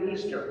after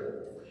Easter.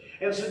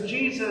 And so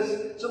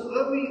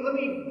let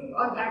me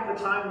unpack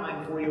the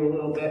timeline for you a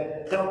little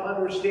bit to help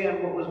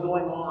understand what was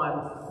going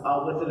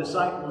on with the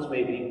disciples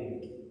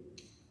maybe.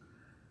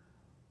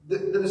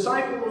 The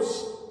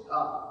disciples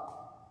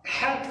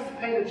hadn't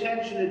paid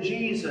attention to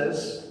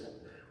Jesus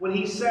when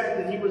he said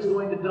that he was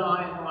going to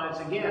die and rise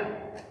again.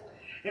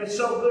 And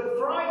so Good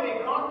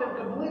Friday caught them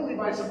completely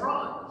by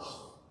surprise.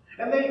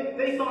 And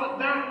they thought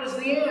that was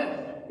the end.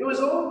 It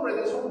was over,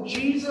 this whole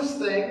Jesus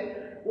thing.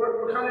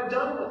 We're kind of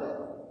done with it.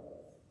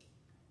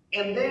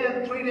 And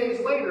then 3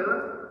 days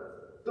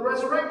later, the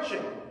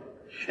resurrection.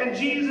 And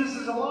Jesus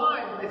is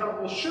alive. And they thought,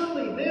 well,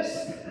 surely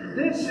this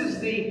is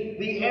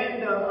the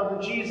end of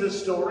the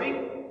Jesus story.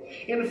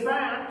 In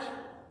fact,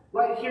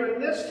 right here in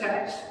this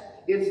text,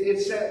 it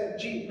said,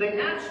 they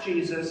asked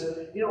Jesus,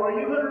 are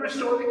you going to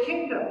restore the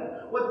kingdom?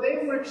 What they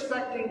were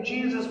expecting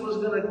Jesus was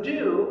going to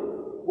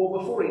do, well,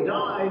 before he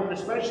died, and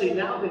especially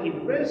now that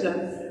he'd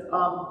risen,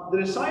 the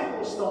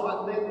disciples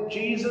thought that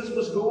Jesus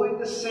was going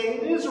to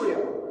save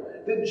Israel.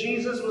 That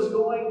Jesus was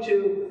going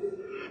to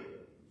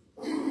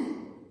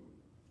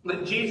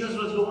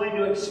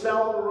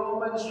expel the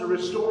Romans, to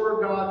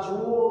restore God's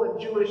rule and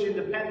Jewish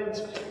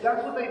independence.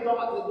 That's what they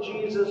thought that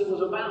Jesus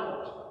was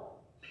about.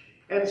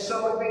 And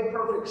so it made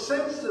perfect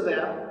sense to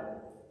them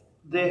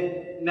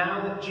that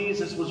now that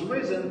Jesus was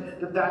risen,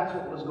 that's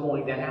what was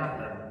going to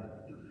happen.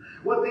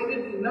 What they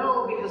didn't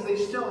know, because they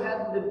still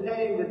hadn't been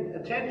paying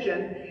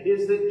attention,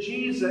 is that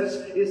Jesus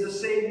is the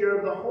Savior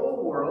of the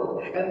whole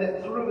world, and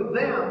that through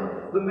them,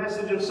 the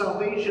message of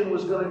salvation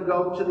was going to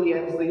go to the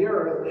ends of the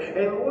earth. And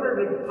in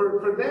order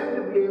for them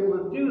to be able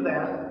to do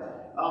that,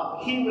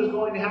 he was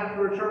going to have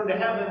to return to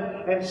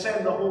heaven and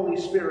send the Holy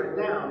Spirit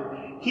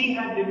down. He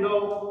had to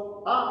go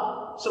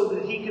up so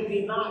that he could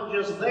be not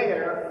just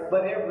there,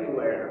 but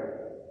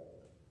everywhere.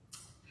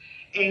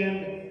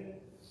 And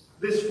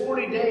this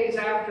 40 days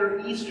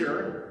after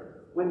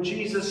Easter, when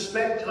Jesus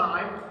spent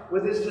time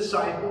with his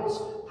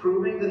disciples,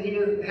 proving that he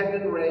had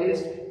been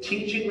raised,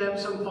 teaching them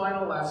some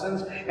final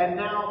lessons, and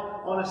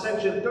now on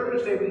Ascension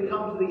Thursday we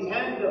come to the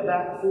end of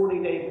that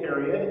 40-day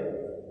period,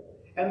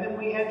 and then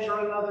we enter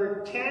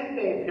another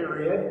 10-day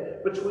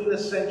period between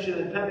Ascension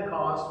and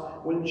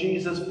Pentecost when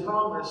Jesus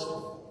promised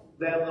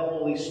them the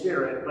Holy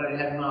Spirit, but it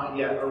had not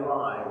yet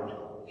arrived.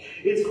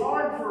 It's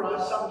hard for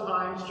us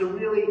sometimes to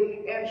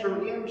really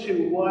enter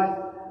into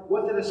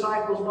what the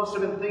disciples must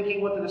have been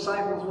thinking, what the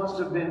disciples must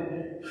have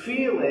been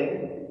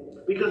feeling,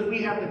 because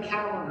we have the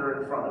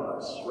calendar in front of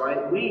us,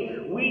 right?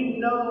 We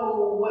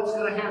know what's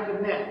going to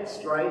happen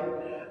next, right?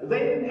 They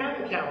didn't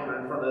have the calendar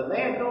in front of them.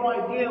 They had no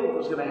idea what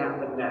was going to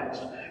happen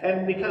next.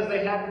 And because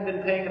they hadn't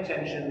been paying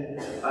attention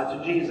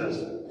to Jesus.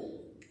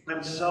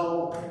 And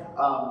so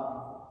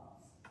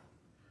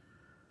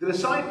the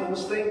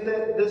disciples think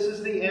that this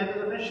is the end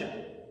of the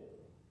mission.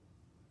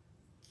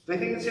 They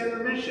think it's the end of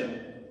the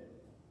mission.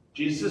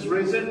 Jesus is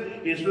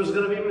risen, Israel's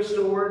going to be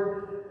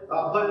restored,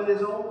 but it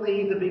is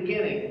only the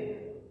beginning.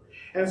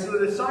 And so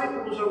the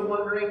disciples are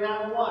wondering,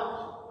 now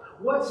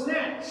what? What's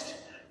next?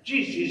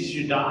 Jesus,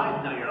 you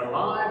died, now you're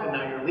alive, and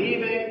now you're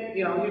leaving.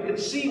 You know, you can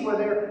see where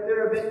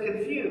they're a bit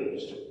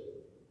confused.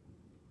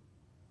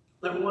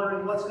 They're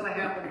wondering what's going to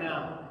happen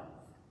now.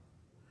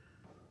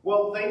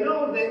 Well, they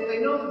know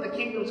that the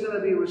kingdom's going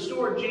to be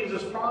restored.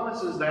 Jesus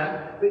promises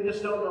that. They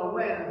just don't know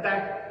when. In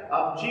fact,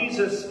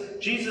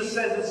 Jesus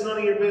says it's none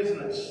of your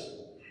business.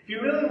 If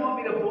you really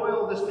want me to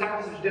boil this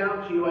passage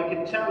down to you, I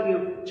can tell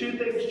you two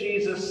things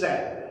Jesus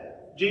said.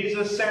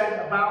 Jesus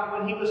said about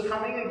when he was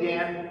coming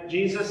again,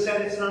 Jesus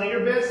said it's none of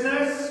your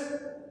business.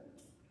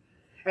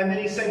 And then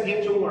he said,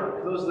 get to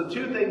work. Those are the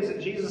two things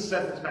that Jesus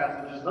said in this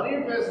passage. It's none of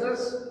your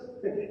business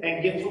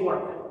and get to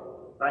work.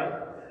 Right?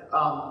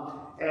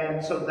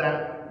 And so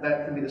that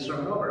can be the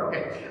sermon over.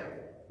 Okay.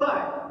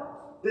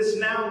 But this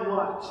now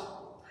what?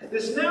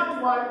 This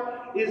now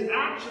what is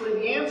actually,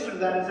 the answer to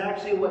that is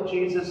actually what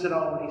Jesus had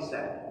already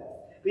said.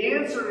 The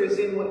answer is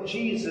in what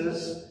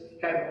Jesus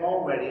had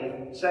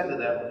already said to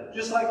them.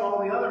 Just like all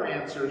the other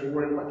answers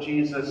were in what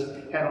Jesus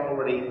had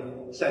already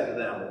said to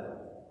them.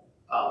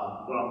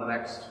 We're on the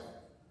next.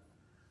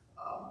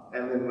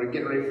 And then we're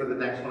getting ready for the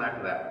next one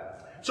after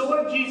that. So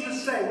what did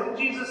Jesus say? What did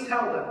Jesus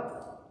tell them?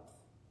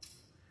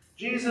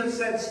 Jesus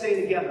said,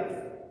 stay together.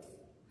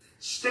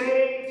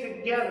 Stay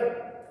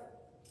together.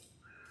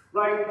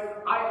 Right?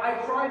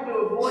 I tried to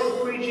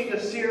avoid preaching a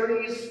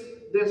series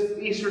this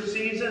Easter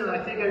season, and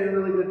I think I did a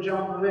really good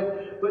job of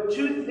it. But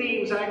two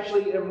themes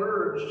actually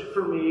emerged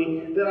for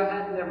me that I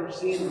had never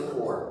seen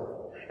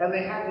before. And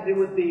they had to do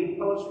with the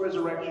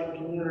post-resurrection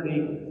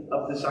community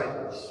of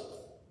disciples.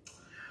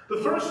 The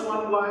first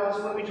one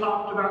was when we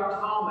talked about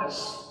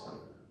Thomas,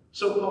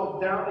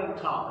 so-called doubting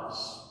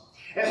Thomas,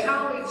 and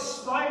how in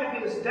spite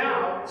of his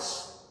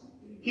doubts,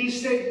 he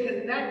stayed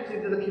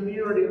connected to the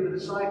community of the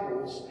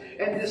disciples,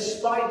 and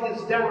despite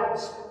his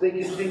doubts, they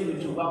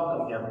continued to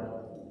welcome him.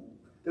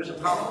 There's a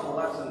powerful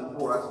lesson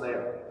for us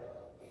there.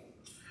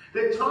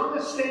 That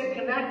Thomas stayed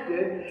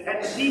connected,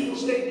 and the people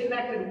stayed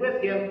connected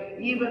with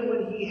him, even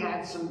when he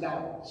had some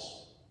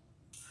doubts.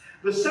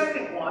 The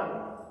second one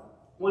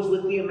was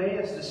with the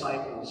Emmaus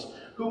disciples,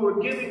 who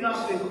were giving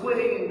up and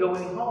quitting and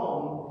going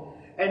home.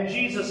 And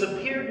Jesus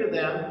appeared to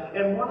them,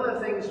 and one of the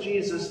things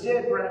Jesus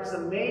did, perhaps the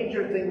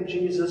major thing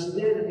Jesus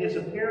did in his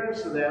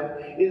appearance to them,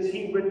 is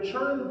he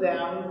returned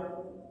them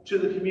to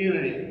the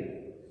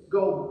community.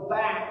 Go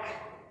back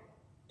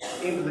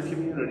into the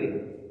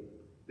community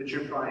that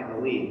you're trying to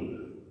leave.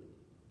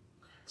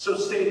 So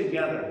stay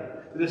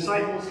together. The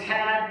disciples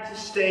had to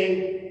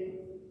stay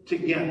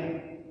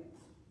together.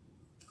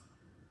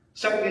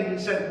 Second,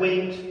 he said,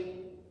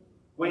 wait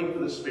for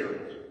the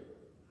Spirit.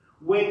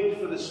 Wait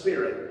for the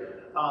Spirit.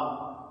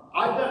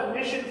 I've got a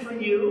mission for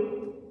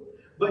you,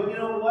 but you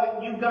know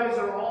what? You guys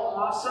are all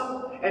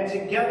awesome, and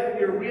together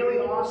you're really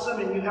awesome,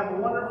 and you have a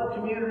wonderful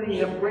community,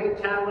 you have great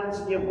talents,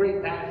 and you have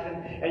great passion,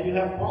 and you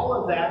have all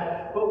of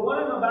that. But what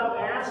I'm about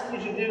to ask you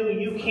to do,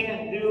 you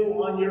can't do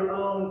on your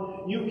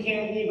own. You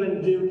can't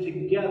even do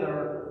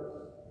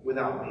together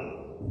without me.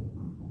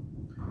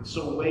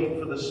 So wait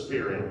for the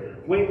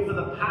Spirit. Wait for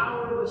the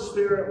power of the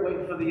Spirit.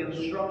 Wait for the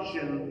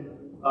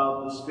instruction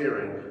of the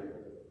Spirit.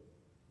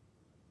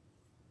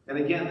 And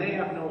again, they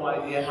have no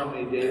idea how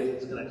many days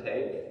it's going to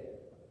take.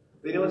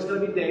 They know it's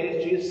going to be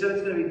days. Jesus said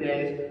it's going to be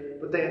days,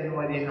 but they had no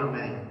idea how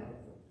many.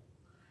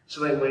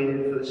 So they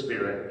waited for the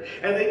Spirit.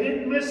 And they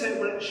didn't miss it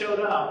when it showed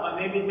up.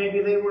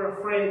 Maybe they were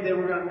afraid they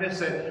were going to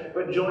miss it.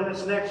 But join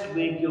us next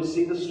week. You'll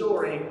see the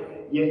story.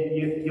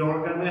 You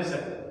aren't going to miss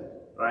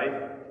it.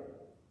 Right?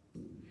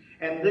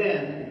 And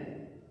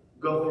then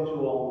go into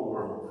all the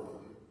world.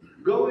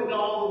 Go into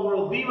all the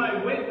world. Be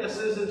my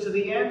witnesses into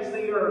the ends of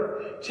the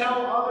earth.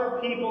 Tell other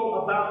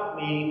people about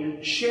me.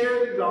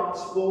 Share the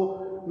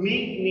gospel.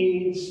 Meet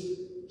needs.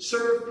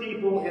 Serve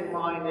people in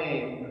my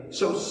name.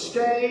 So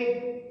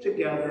stay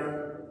together.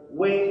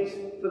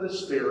 Wait for the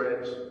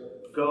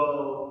Spirit,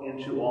 go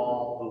into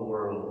all the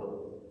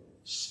world.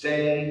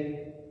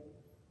 Stay,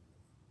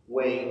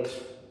 wait,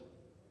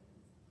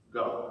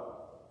 go.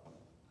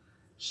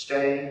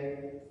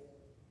 Stay,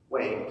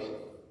 wait,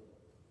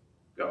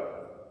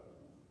 go.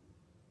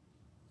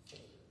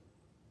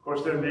 Of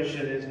course, their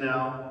mission is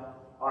now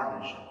our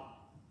mission.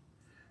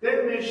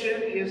 Their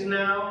mission is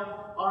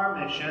now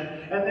our mission,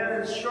 and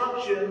their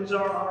instructions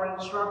are our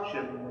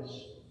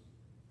instructions.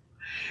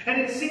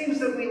 And it seems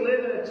that we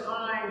live in a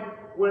time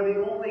where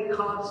the only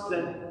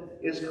constant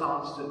is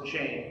constant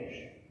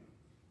change.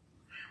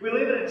 We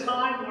live in a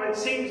time where it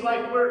seems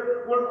like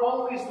we're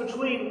always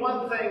between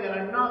one thing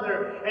and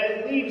another, and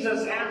it leaves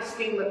us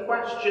asking the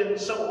question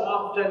so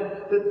often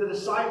that the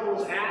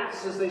disciples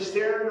ask as they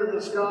stare into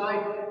the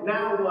sky,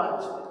 now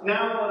what?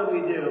 Now what do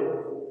we do?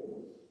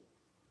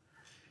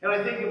 And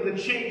I think of the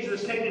change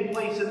that's taken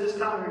place in this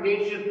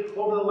congregation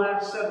over the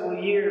last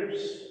several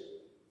years.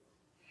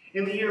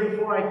 In the year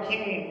before I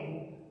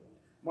came,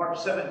 March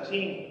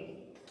 17th,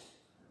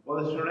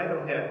 well, the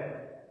tornado hit.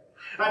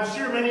 I'm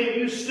sure many of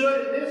you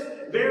stood in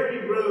this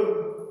very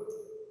room,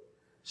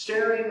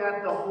 staring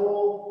at the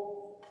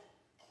hole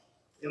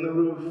in the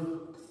roof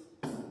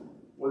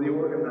where the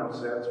organ now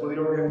sits, where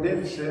the organ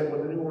did sit,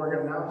 where the new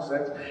organ now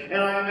sits.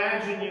 And I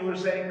imagine you were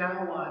saying,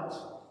 now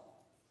what?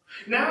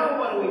 Now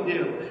what do we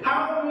do?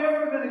 How are we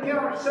ever going to get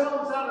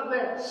ourselves out of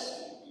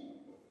this?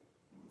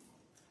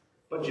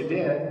 But you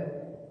did.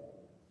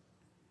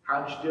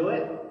 How'd you do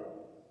it?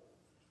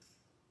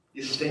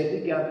 You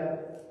stayed together.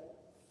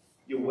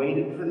 You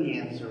waited for the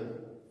answer.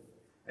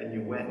 And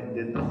you went and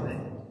did the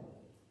thing.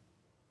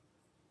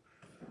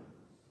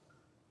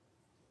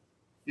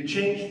 You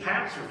changed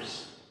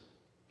pastors.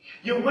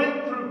 You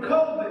went through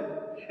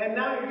COVID. And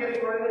now you're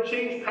getting ready to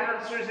change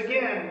pastors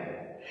again.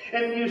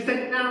 And you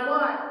think, now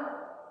what?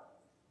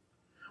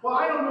 Well,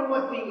 I don't know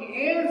what the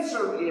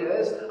answer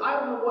is. I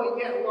don't know what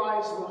yet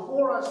lies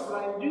before us, but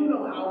I do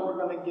know how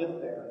we're going to get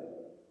there.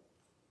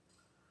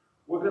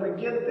 We're going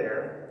to get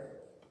there.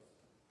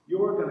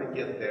 You're going to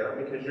get there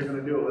because you're going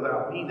to do it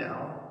without me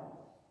now.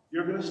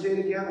 You're going to stay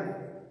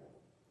together.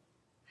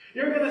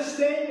 You're going to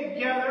stay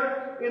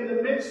together in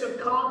the midst of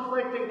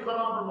conflict and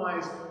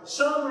compromise.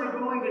 Some are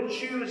going to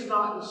choose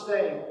not to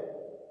stay.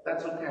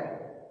 That's okay.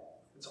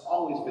 It's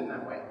always been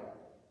that way.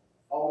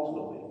 Always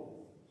will be.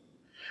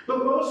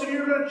 But most of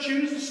you are going to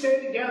choose to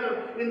stay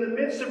together in the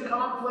midst of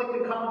conflict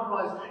and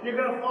compromise. You're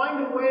going to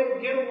find a way to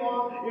get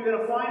along. You're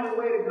going to find a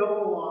way to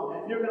go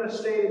along. You're going to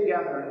stay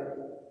together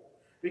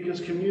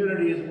because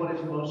community is what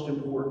is most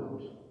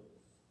important.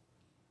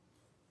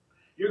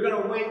 You're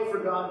going to wait for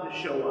God to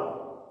show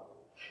up.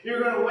 You're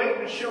going to wait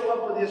to show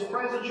up with His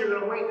presence. You're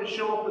going to wait to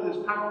show up with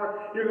His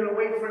power. You're going to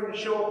wait for Him to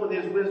show up with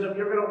His wisdom.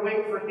 You're going to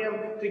wait for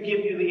Him to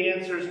give you the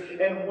answers.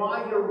 And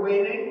while you're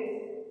waiting,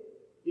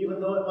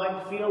 even though it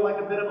might feel like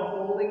a bit of a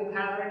holding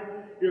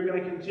pattern, you're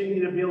going to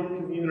continue to build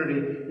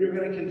community. You're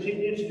going to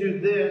continue to do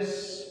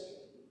this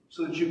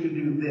so that you can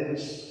do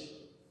this.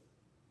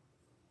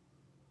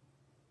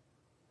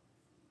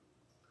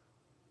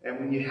 And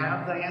when you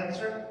have the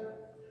answer,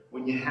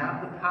 when you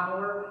have the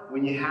power,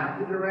 when you have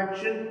the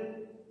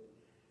direction,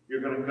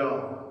 you're going to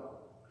go.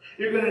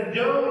 You're going to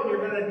go and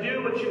you're going to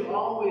do what you've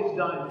always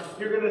done.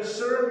 You're going to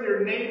serve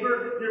your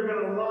neighbor. You're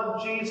going to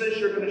love Jesus.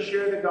 You're going to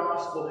share the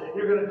gospel.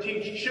 You're going to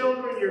teach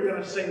children. You're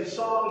going to sing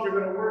songs. You're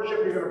going to worship.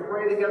 You're going to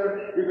pray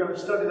together. You're going to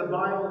study the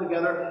Bible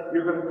together.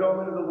 You're going to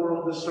go into the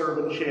world to serve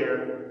and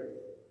share.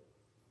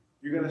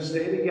 You're going to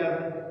stay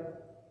together.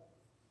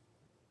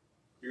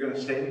 You're going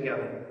to stay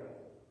together.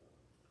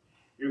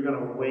 You're going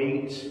to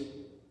wait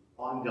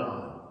on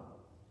God.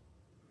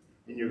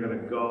 And you're going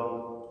to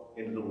go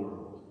into the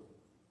world.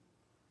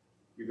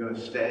 You're going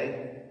to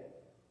stay.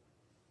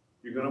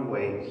 You're going to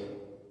wait.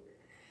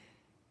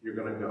 You're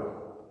going to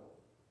go.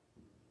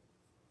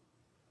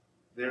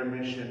 Their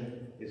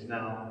mission is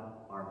now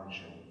our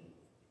mission.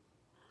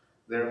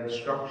 Their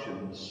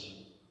instructions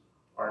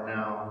are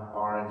now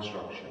our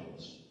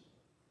instructions.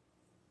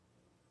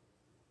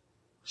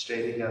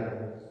 Stay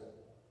together.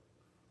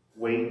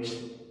 Wait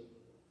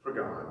for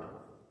God.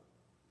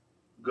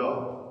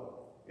 Go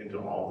into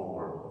all the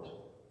world.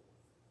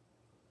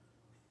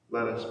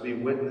 Let us be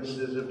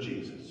witnesses of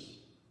Jesus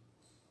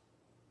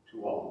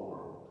to all the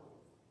world.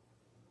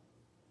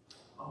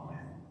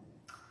 Amen.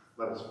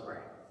 Let us pray.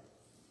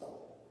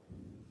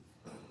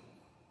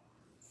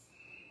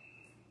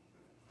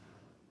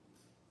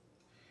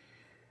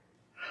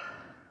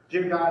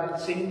 Dear God, it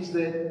seems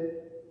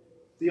that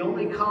the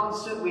only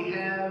constant we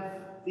have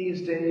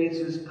these days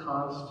is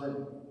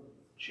constant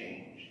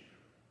change.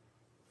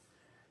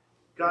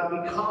 God,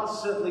 we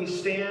constantly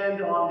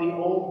stand on the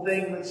old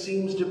thing that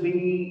seems to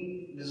be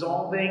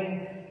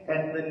dissolving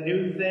and the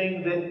new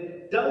thing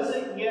that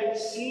doesn't yet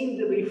seem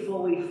to be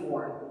fully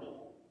formed.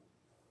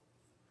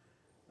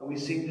 And we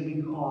seem to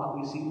be caught.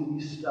 We seem to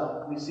be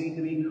stuck. We seem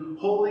to be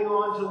holding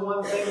on to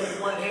one thing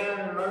with one hand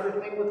and another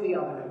thing with the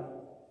other.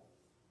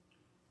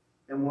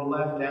 And we're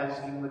left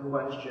asking the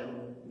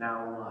question,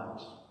 now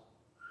what?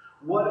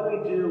 What do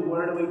we do?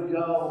 Where do we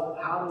go?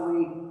 How do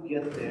we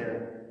get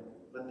there?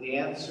 But the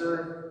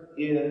answer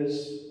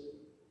is,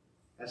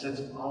 as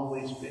it's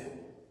always been,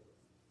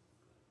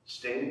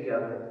 stay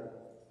together,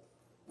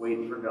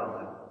 wait for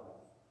God,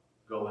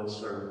 go and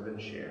serve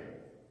and share.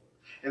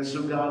 And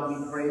so, God,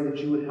 we pray that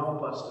you would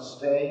help us to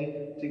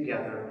stay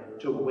together,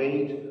 to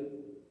wait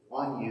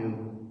on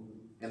you,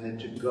 and then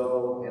to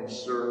go and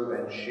serve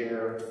and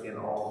share in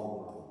all the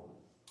world.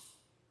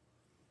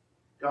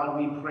 God,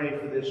 we pray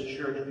for this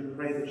church. We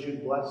pray that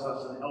you'd bless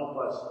us and help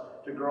us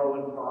to grow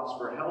and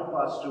prosper. Help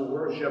us to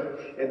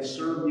worship and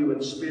serve you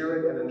in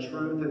spirit and in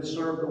truth and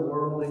serve the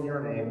world in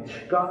your name.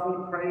 God, we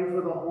pray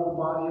for the whole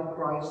body of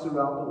Christ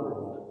throughout the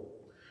world.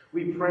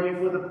 We pray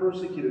for the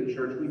persecuted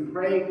church. We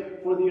pray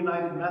for the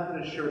United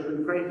Methodist Church.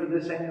 We pray for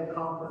this annual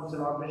conference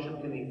in our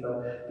Bishop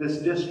Kenneetha, this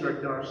district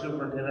and our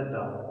Superintendent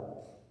Doug.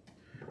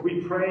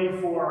 We pray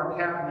for our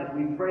cabinet.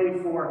 We pray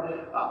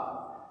for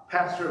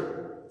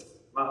Pastor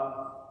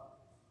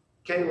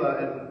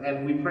Kayla,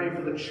 and we pray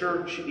for the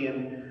church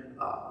in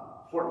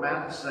Fort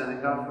Madison,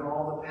 and God, for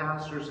all the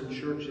pastors and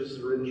churches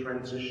that are in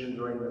transition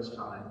during this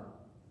time.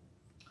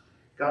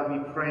 God,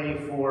 we pray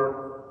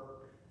for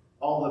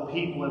all the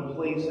people and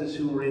places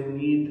who are in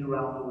need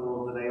throughout the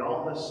world today,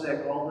 all the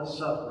sick, all the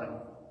suffering.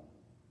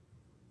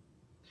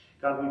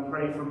 God, we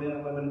pray for men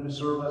and women who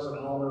serve us at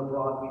home and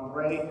abroad. We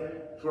pray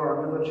for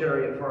our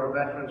military and for our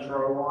veterans,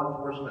 for our law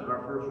enforcement and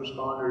our first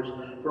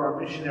responders, for our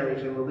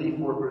missionaries and relief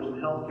workers and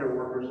healthcare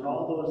workers and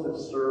all those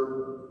that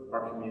serve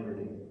our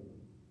community.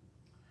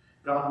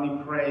 God,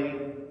 we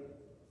pray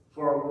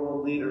for our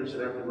world leaders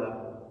at every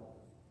level.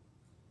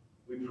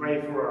 We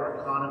pray for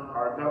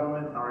our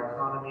government, our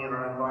economy, and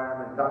our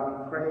environment.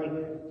 God, we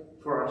pray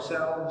for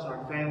ourselves,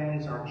 our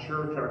families, our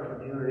church, our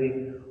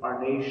community,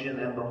 our nation,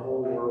 and the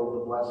whole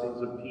world, the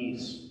blessings of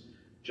peace,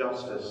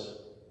 justice,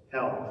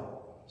 health,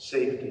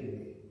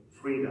 safety,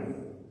 freedom,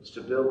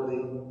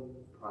 stability,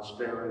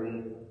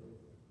 prosperity,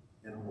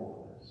 and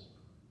holiness.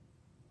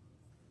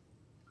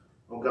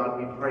 Oh God,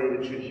 we pray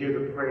that you'd hear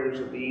the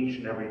prayers of each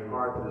and every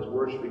heart that is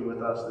worshiping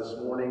with us this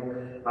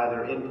morning,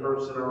 either in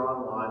person or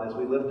online, as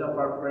we lift up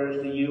our prayers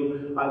to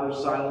you, either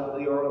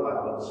silently or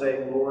aloud,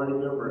 saying, Lord,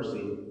 in your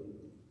mercy,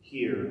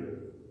 hear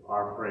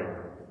our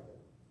prayer.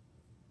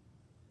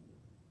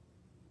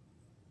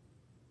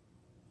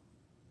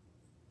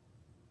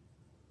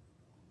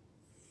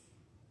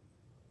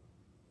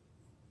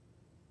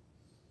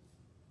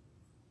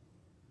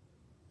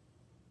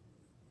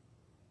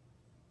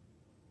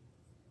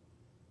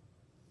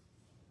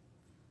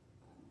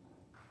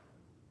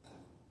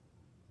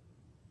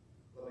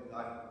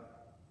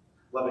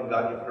 Loving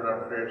God, you've heard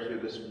our prayers here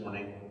this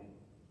morning,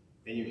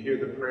 and you hear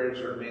the prayers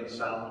that remain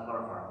silent in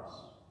our hearts.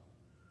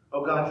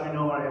 Oh God, you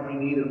know our every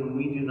need, and when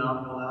we do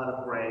not know how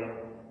to pray,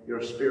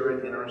 your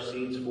Spirit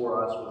intercedes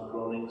for us with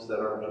groanings that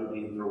are too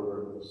deep for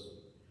words.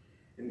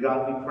 And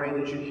God, we pray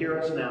that you hear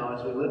us now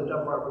as we lift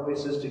up our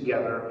voices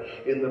together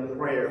in the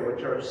prayer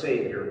which our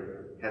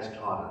Savior has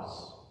taught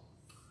us.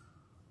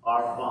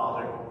 Our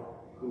Father,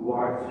 who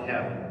art in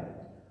heaven,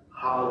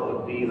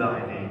 hallowed be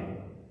thy name.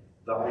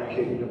 Thy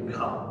kingdom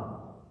come.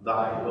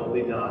 Thy will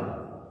be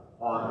done,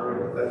 on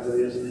earth as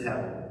it is in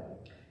heaven.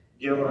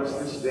 Give us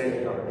this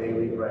day our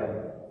daily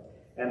bread,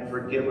 and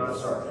forgive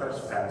us our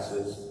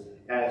trespasses,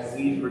 as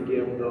we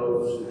forgive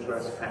those who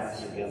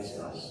trespass against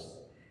us.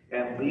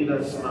 And lead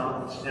us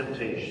not into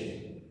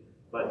temptation,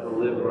 but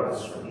deliver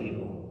us from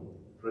evil.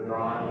 For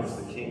thine is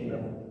the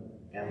kingdom,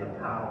 and the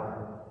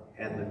power,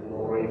 and the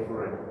glory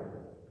forever.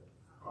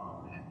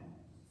 Amen.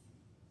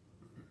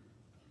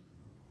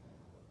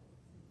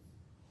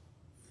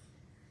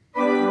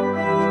 Thank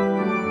you.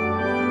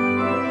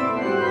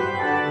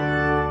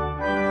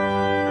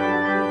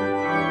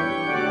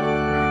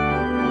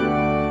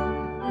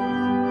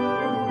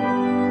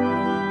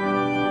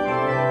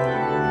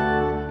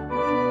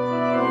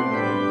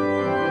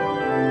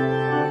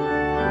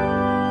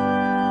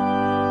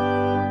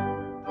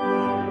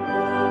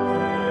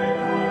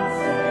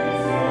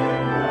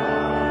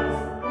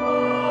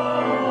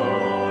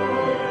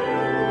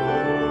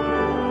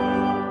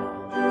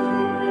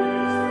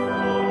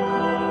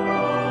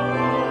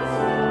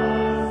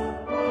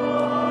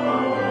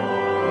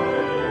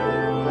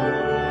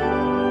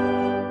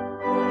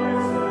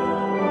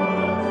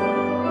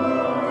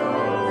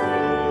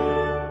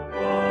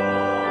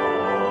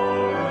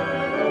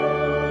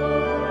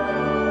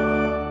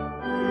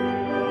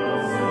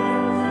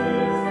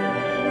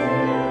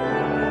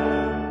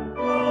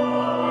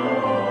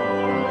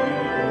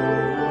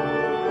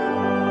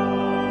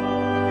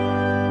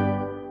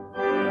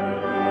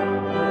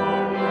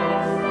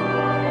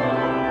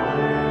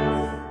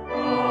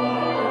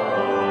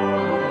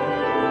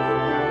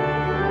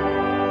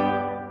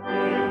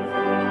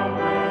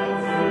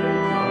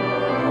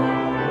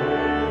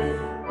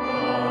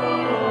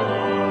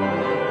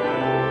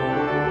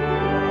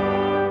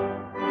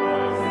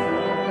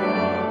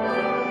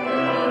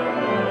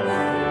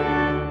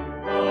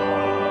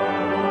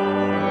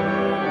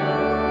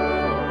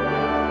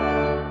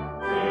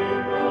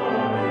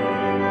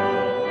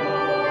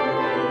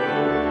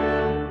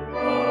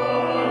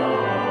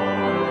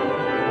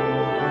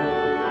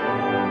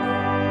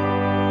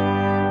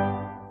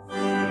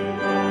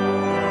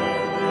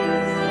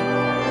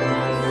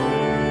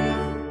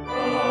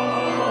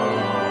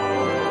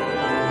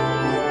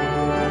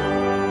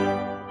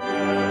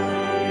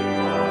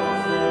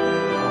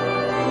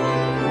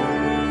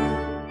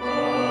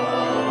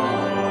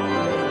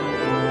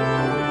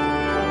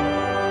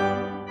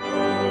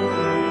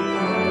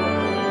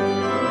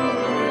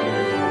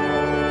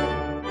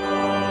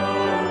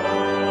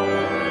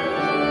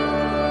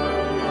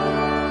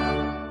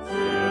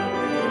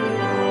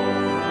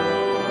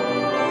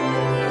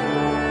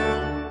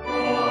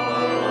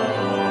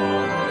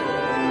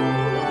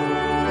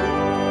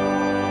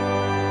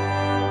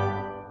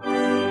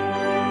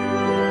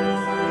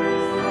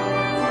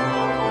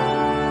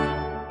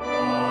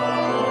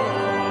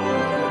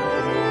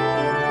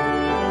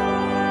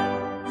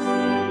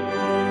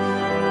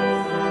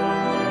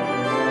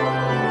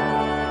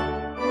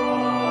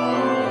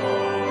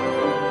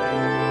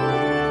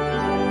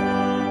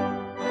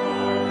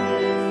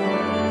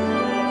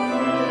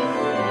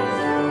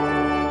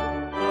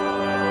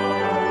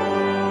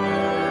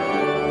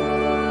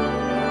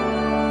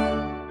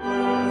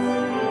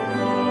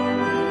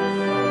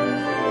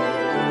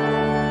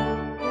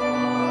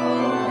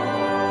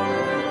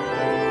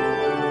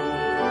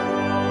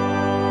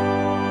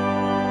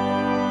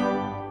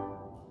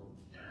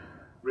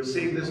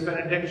 Receive this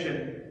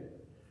benediction.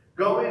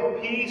 Go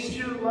in peace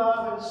to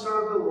love and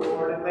serve the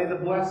Lord, and may the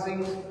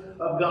blessings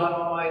of God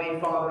Almighty,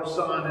 Father,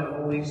 Son, and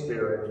Holy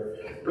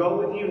Spirit go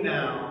with you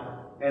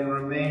now and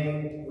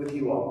remain with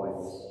you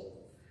always.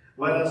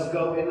 Let us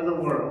go into the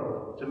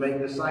world to make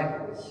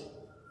disciples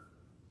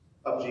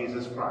of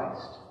Jesus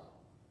Christ,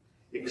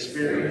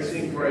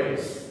 experiencing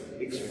grace,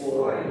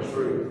 exploring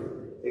truth,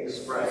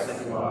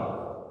 expressing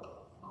love.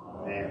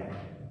 Amen.